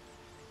all.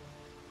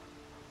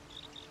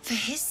 For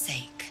his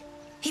sake,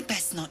 he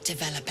best not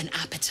develop an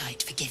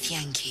appetite for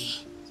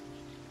Githyanki.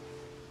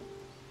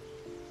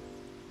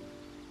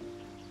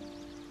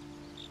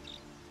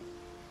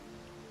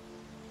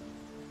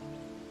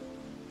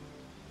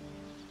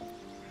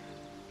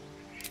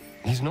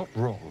 He's not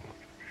wrong.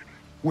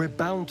 We're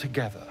bound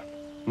together,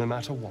 no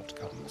matter what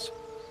comes.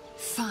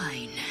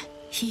 Fine.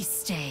 He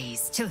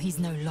stays till he's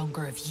no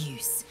longer of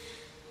use.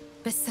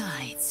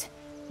 Besides,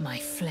 my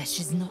flesh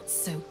is not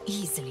so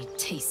easily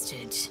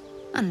tasted.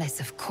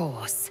 Unless, of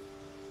course,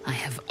 I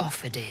have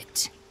offered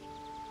it.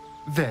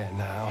 There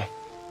now.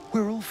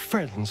 We're all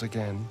friends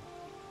again.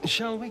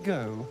 Shall we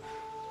go?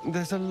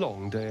 There's a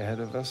long day ahead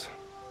of us.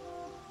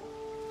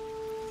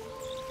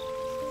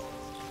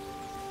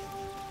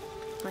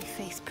 My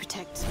faith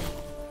protects me.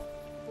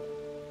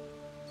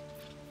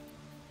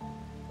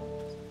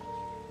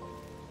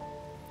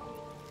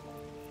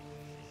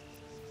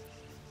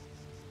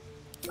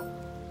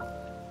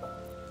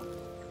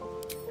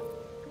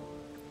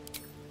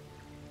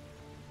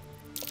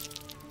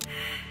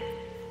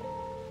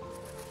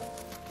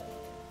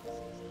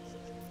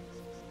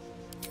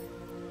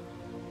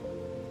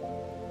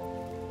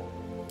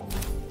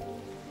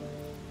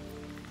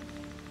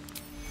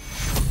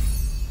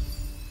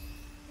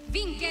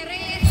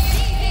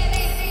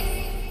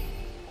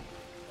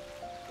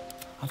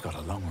 I've got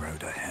a long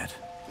road ahead.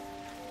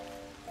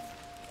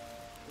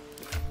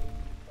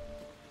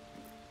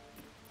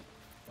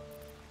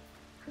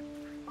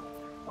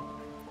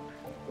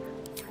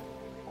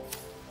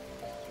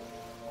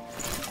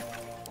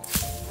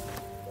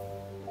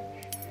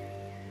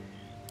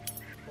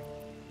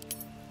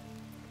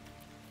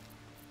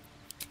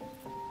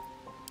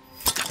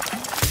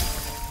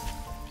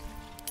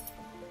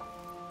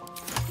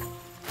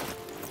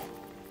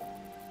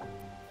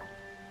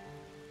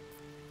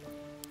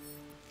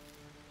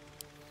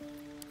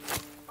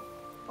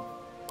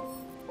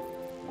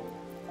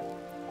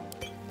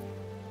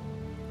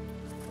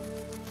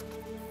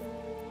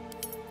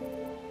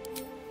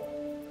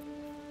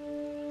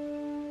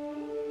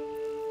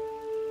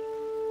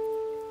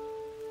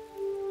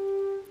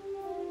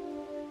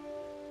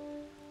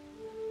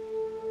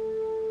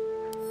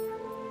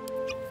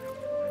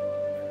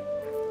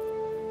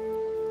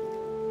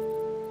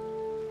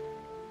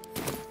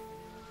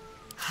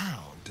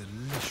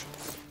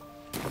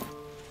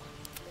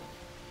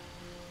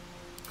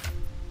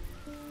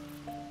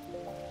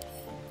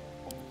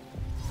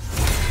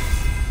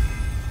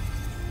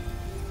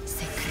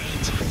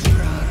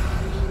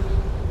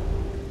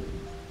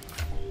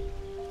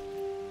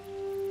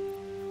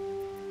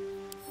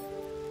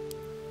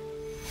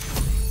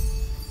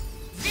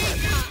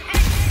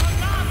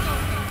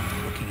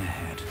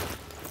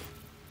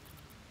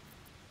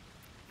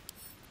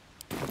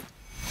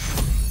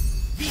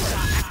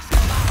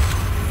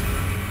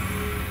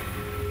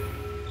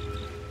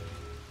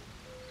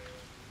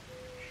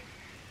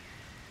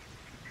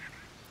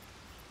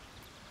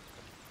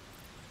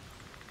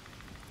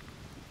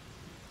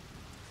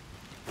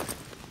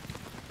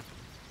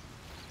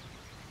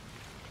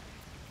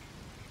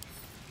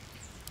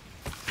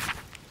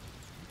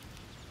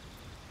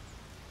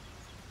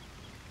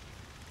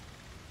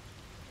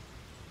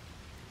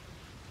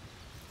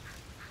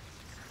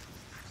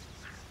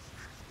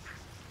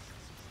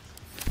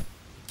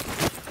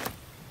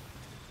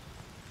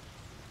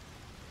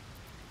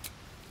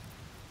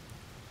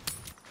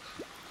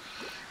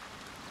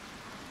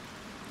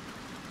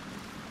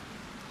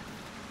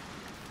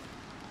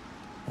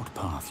 What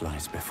path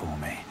lies before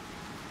me?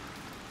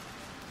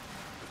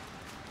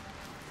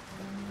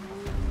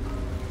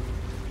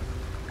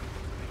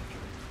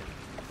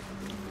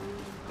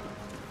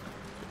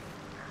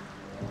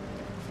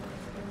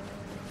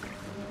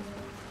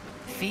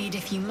 Feed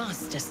if you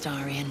must,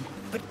 Astarion,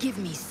 but give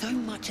me so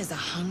much as a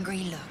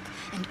hungry look,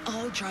 and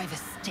I'll drive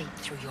a stake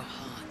through your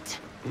heart.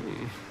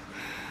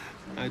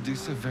 I do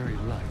so very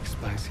like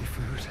spicy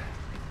food.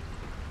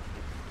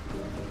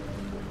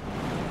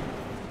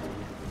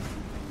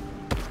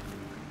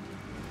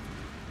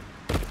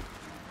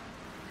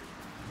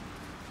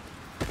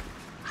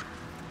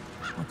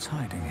 What's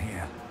hiding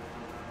here?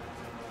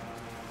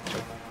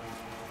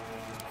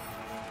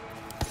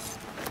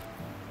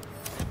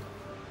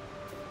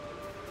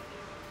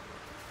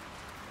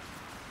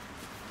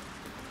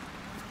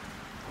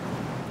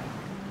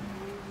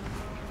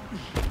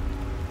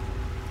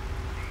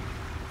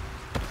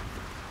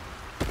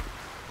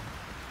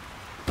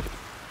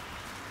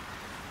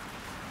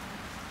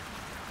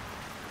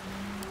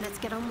 Let's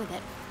get on with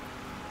it.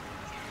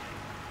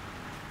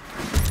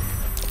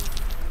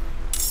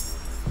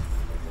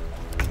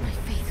 My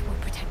faith will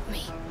protect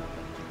me.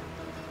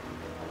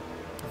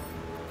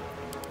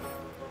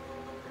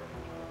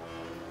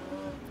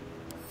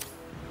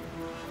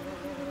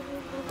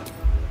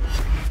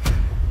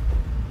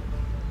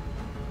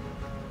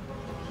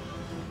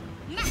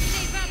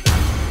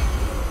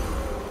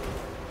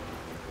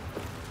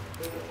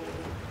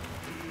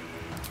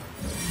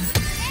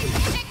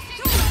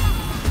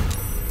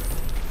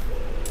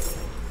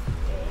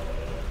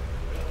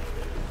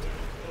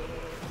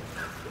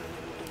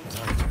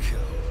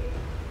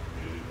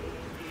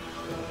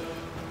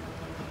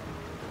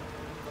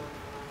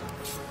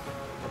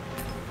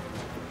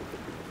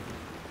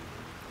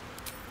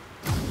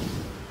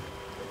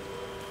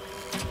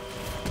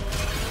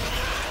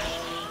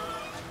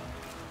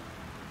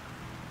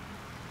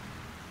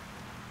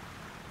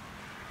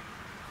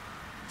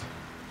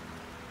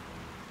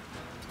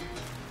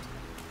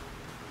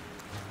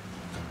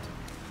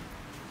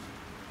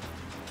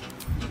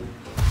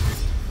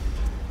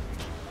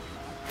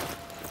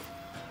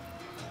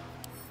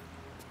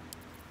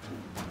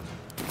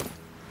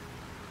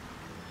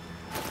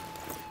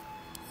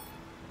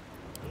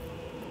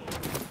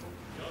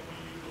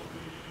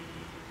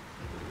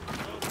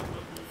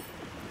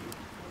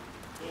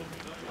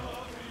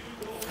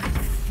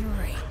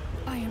 Fury,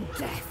 I am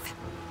death.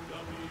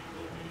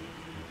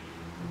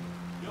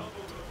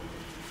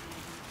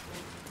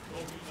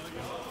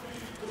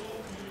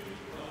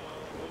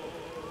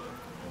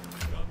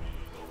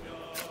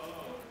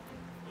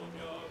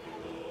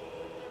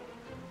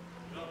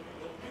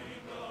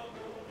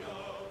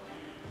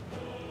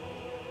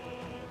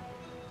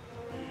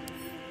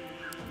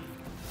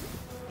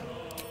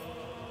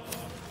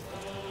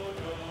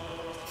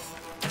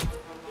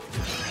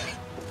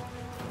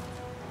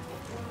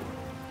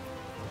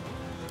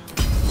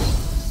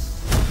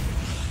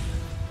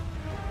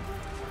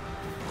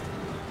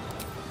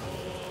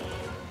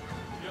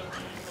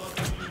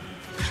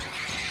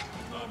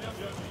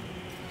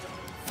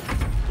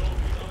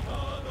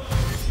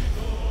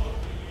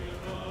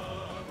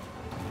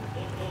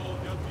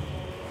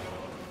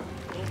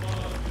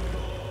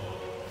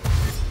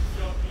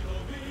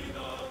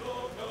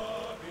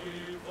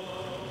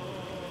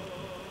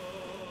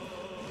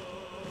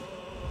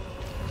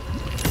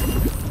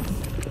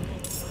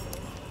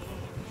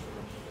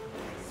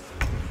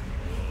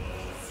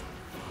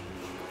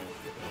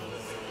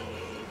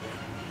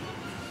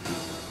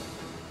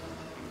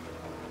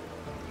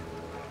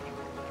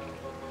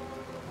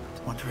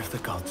 Wonder if the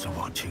gods are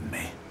watching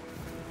me.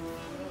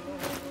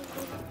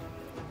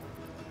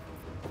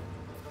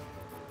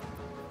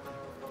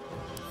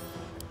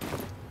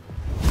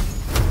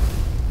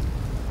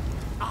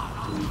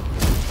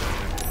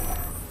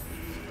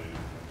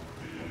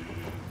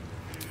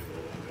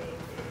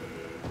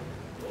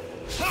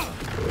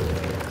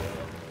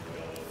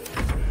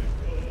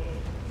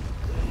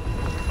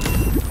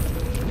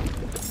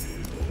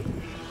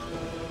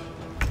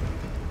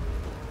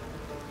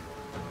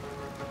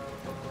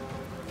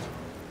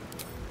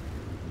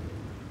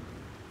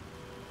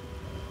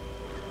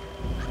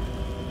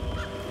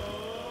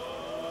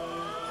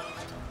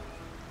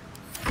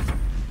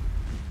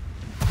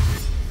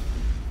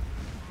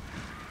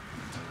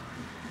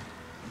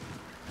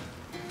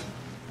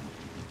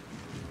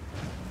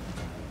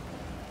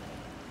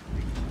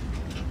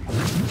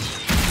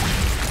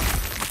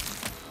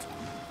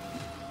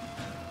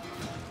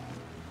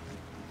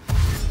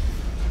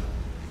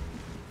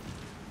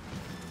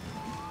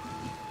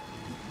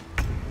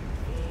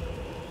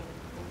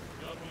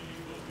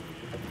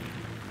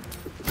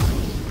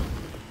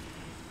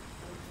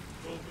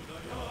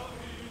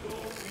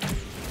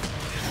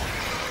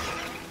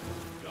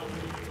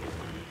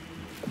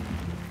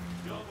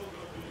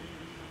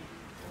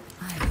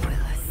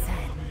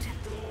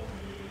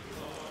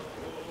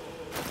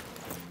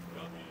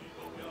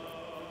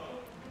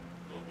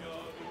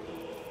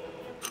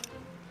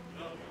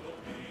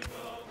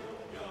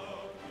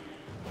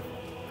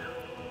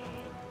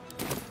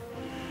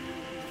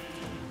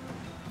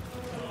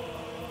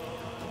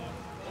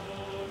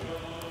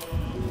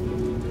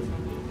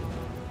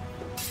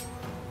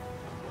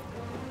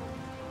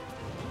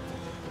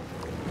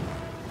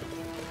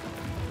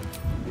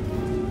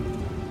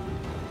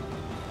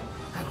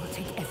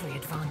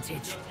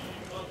 advantage.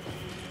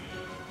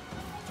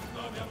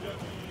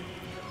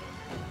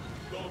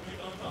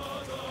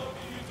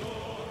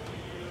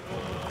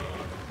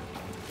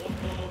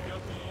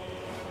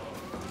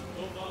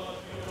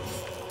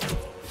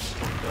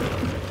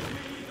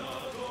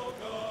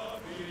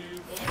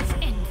 Let's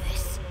end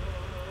this.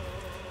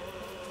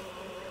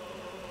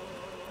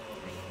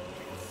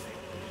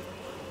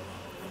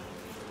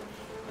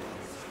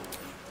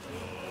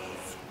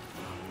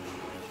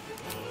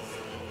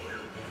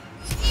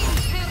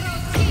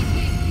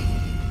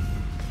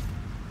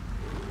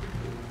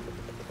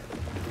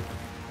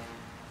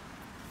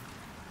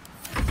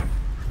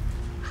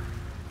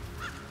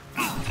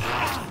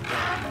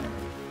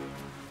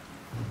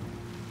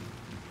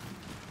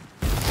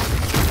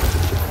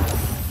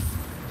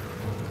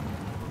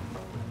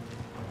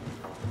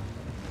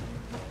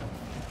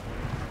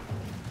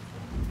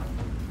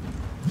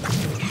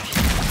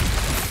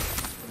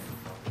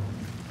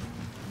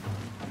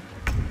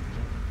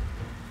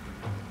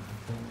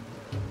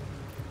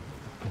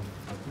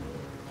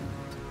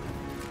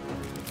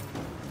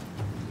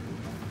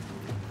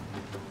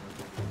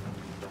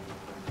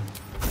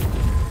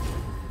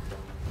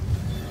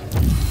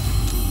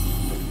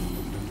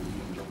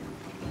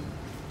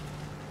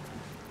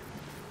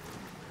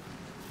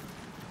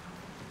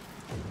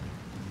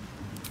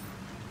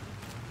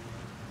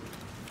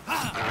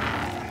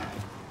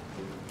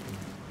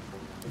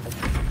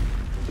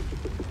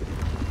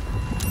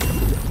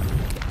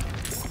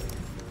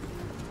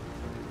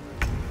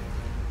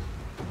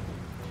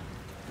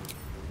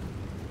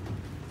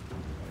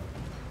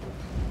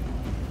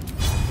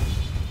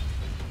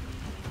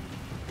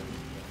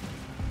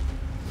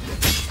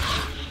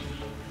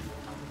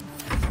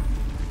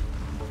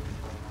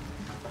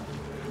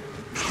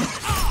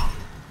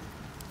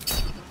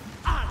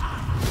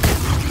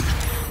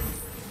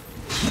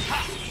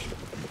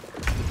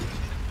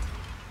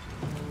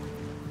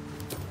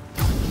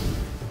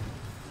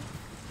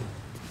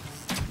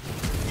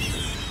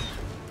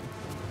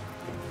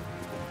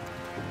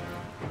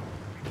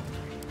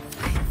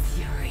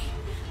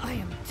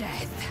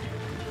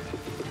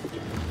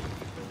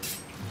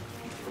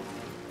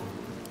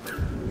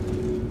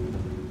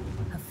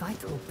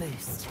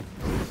 boost.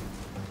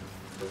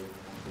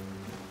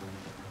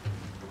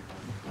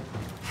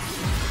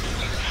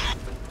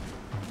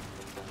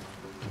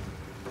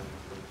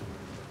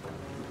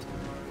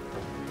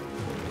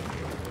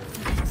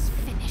 Let's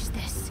finish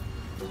this.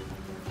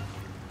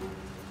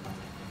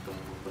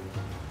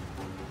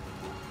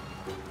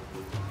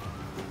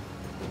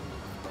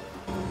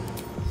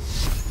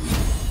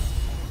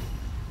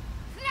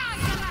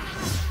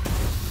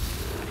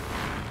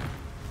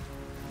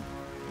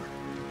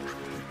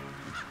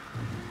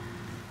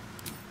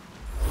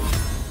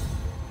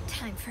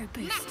 Time for a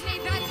boost.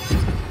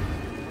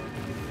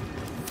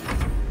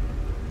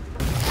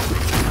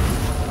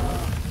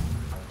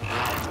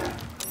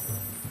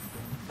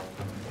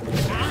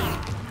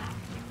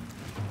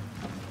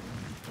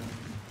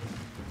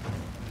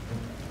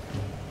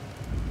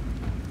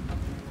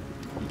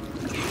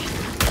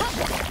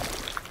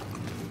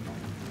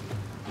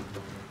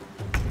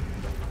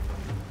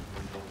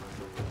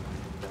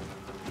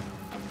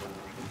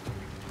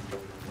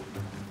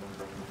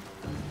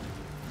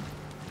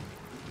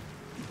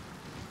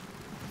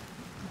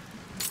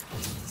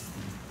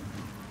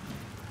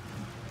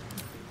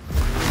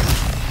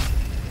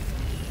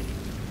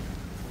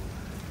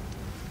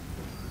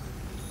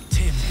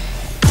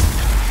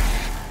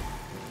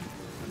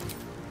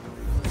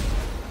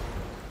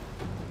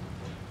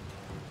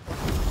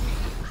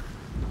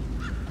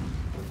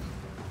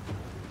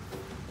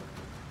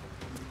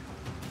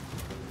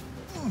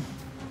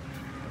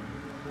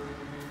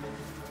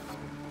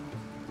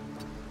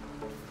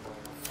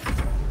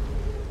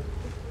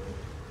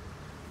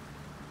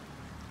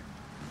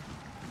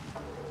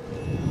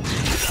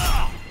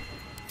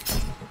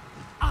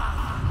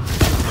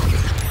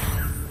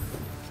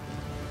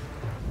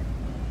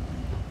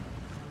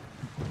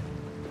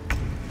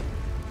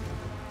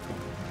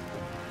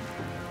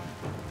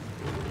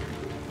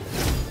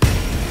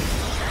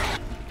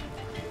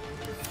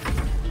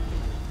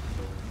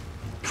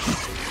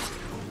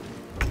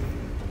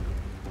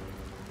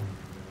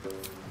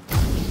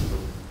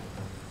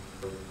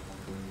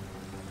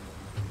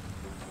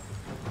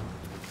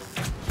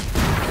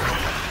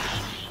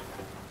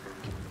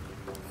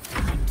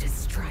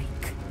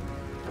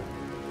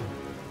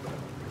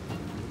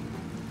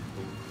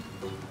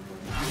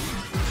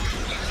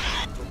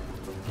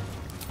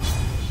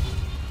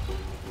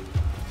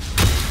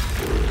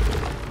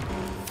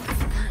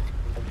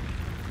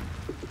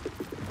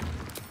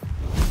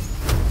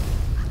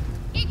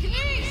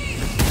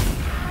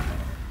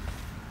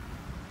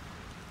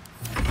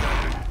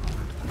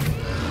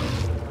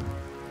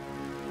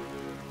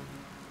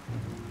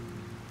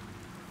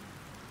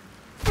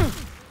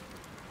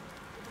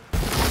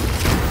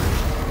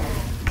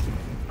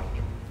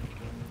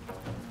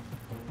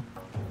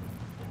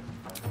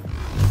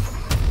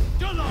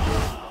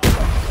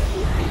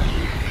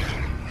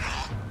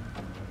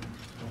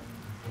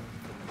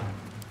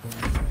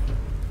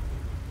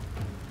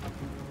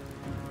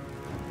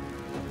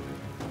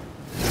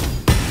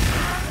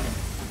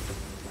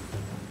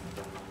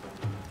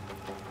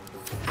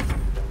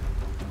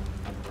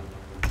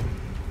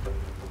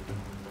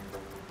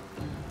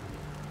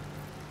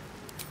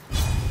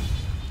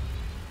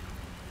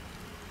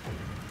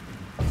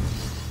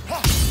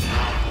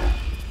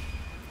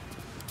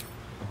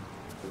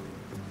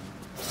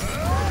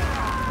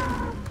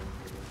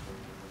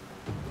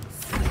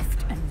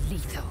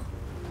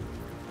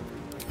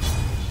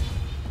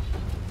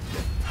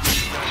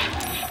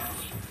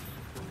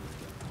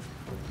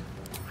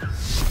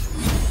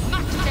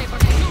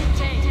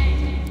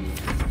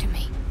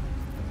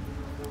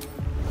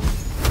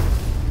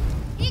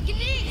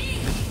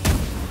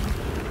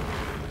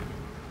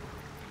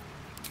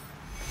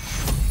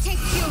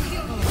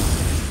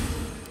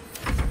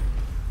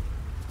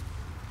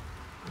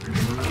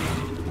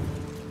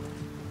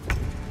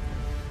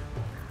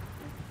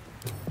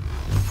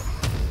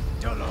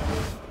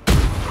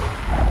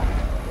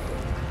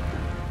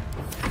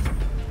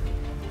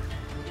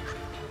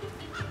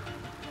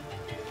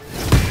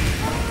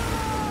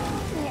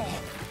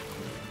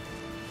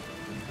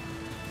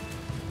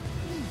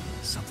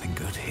 Something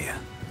good here.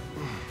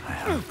 I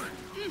hope.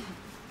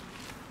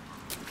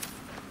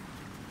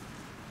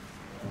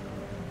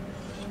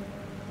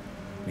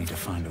 Need to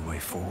find a way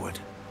forward.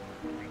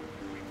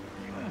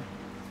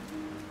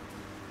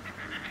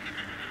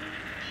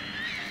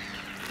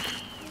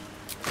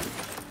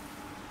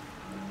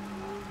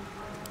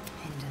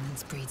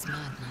 Indolence breeds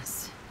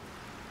madness.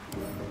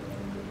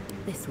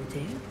 This'll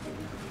do.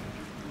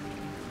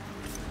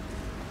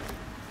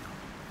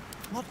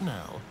 What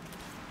now?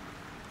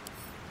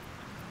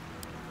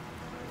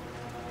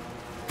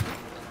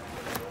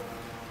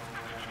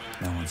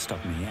 No one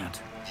stopped me yet.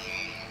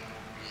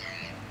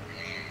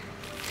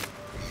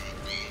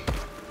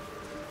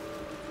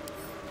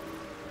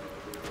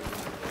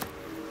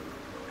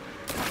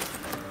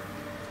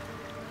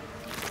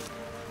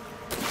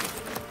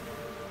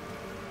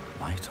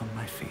 Light on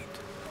my feet.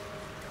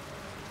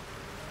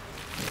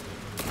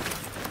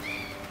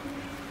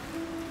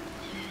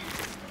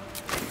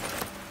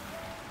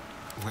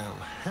 Well,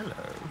 hello.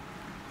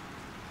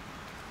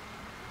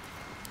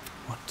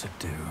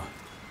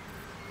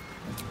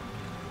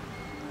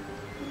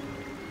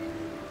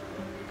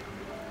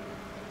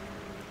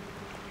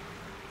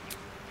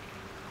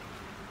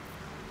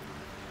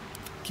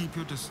 Keep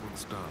your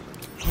distance, darling.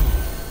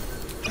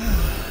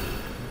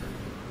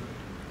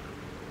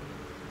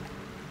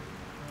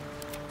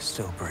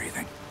 Still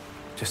breathing,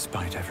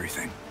 despite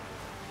everything.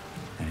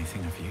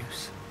 Anything of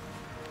use?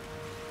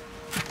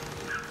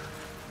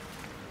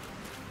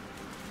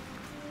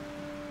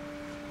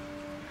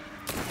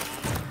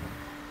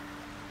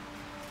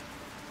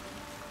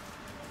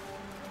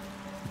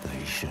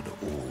 They should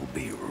all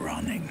be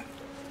running.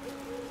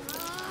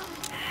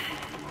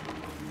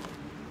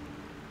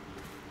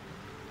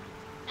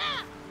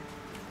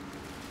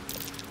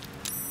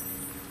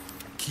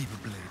 Keep a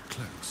blade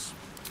close.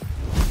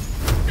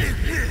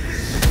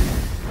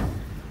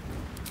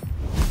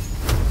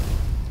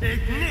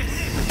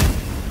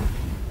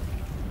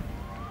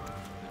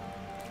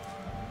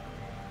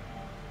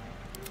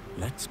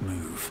 Let's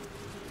move.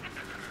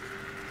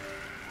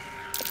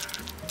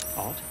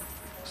 Odd.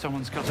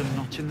 Someone's got a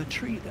notch in the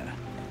tree there.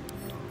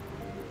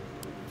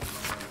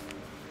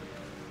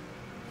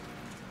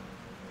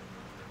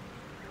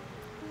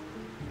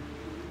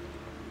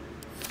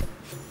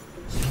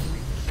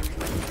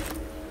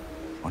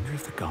 Wonder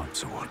if the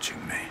gods are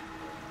watching me.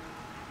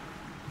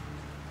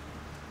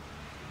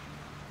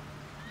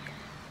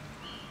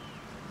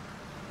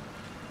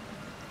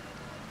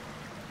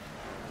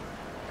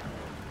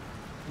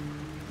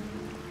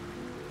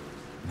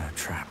 No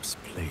traps,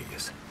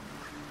 please.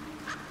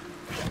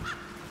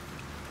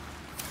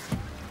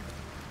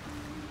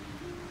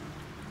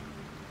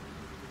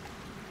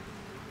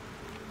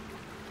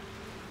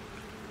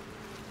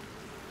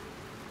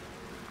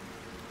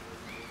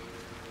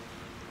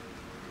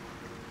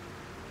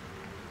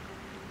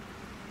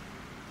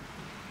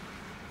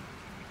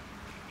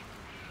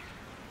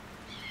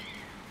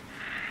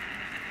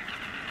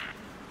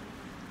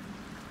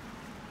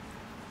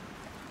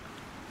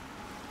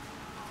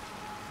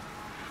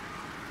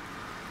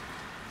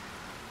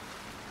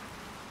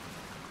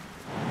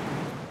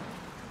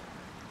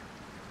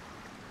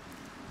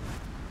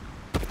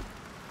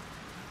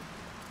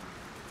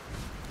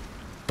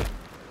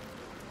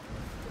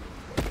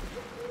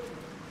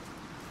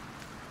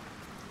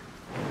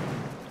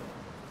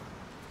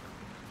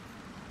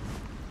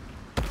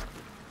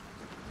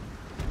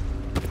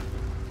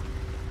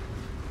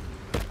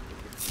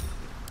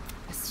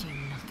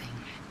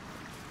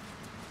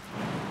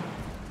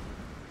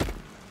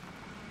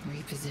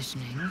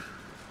 Repositioning.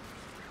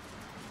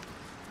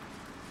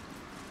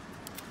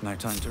 No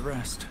time to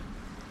rest.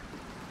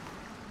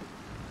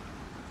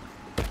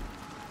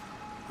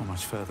 How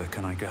much further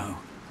can I go?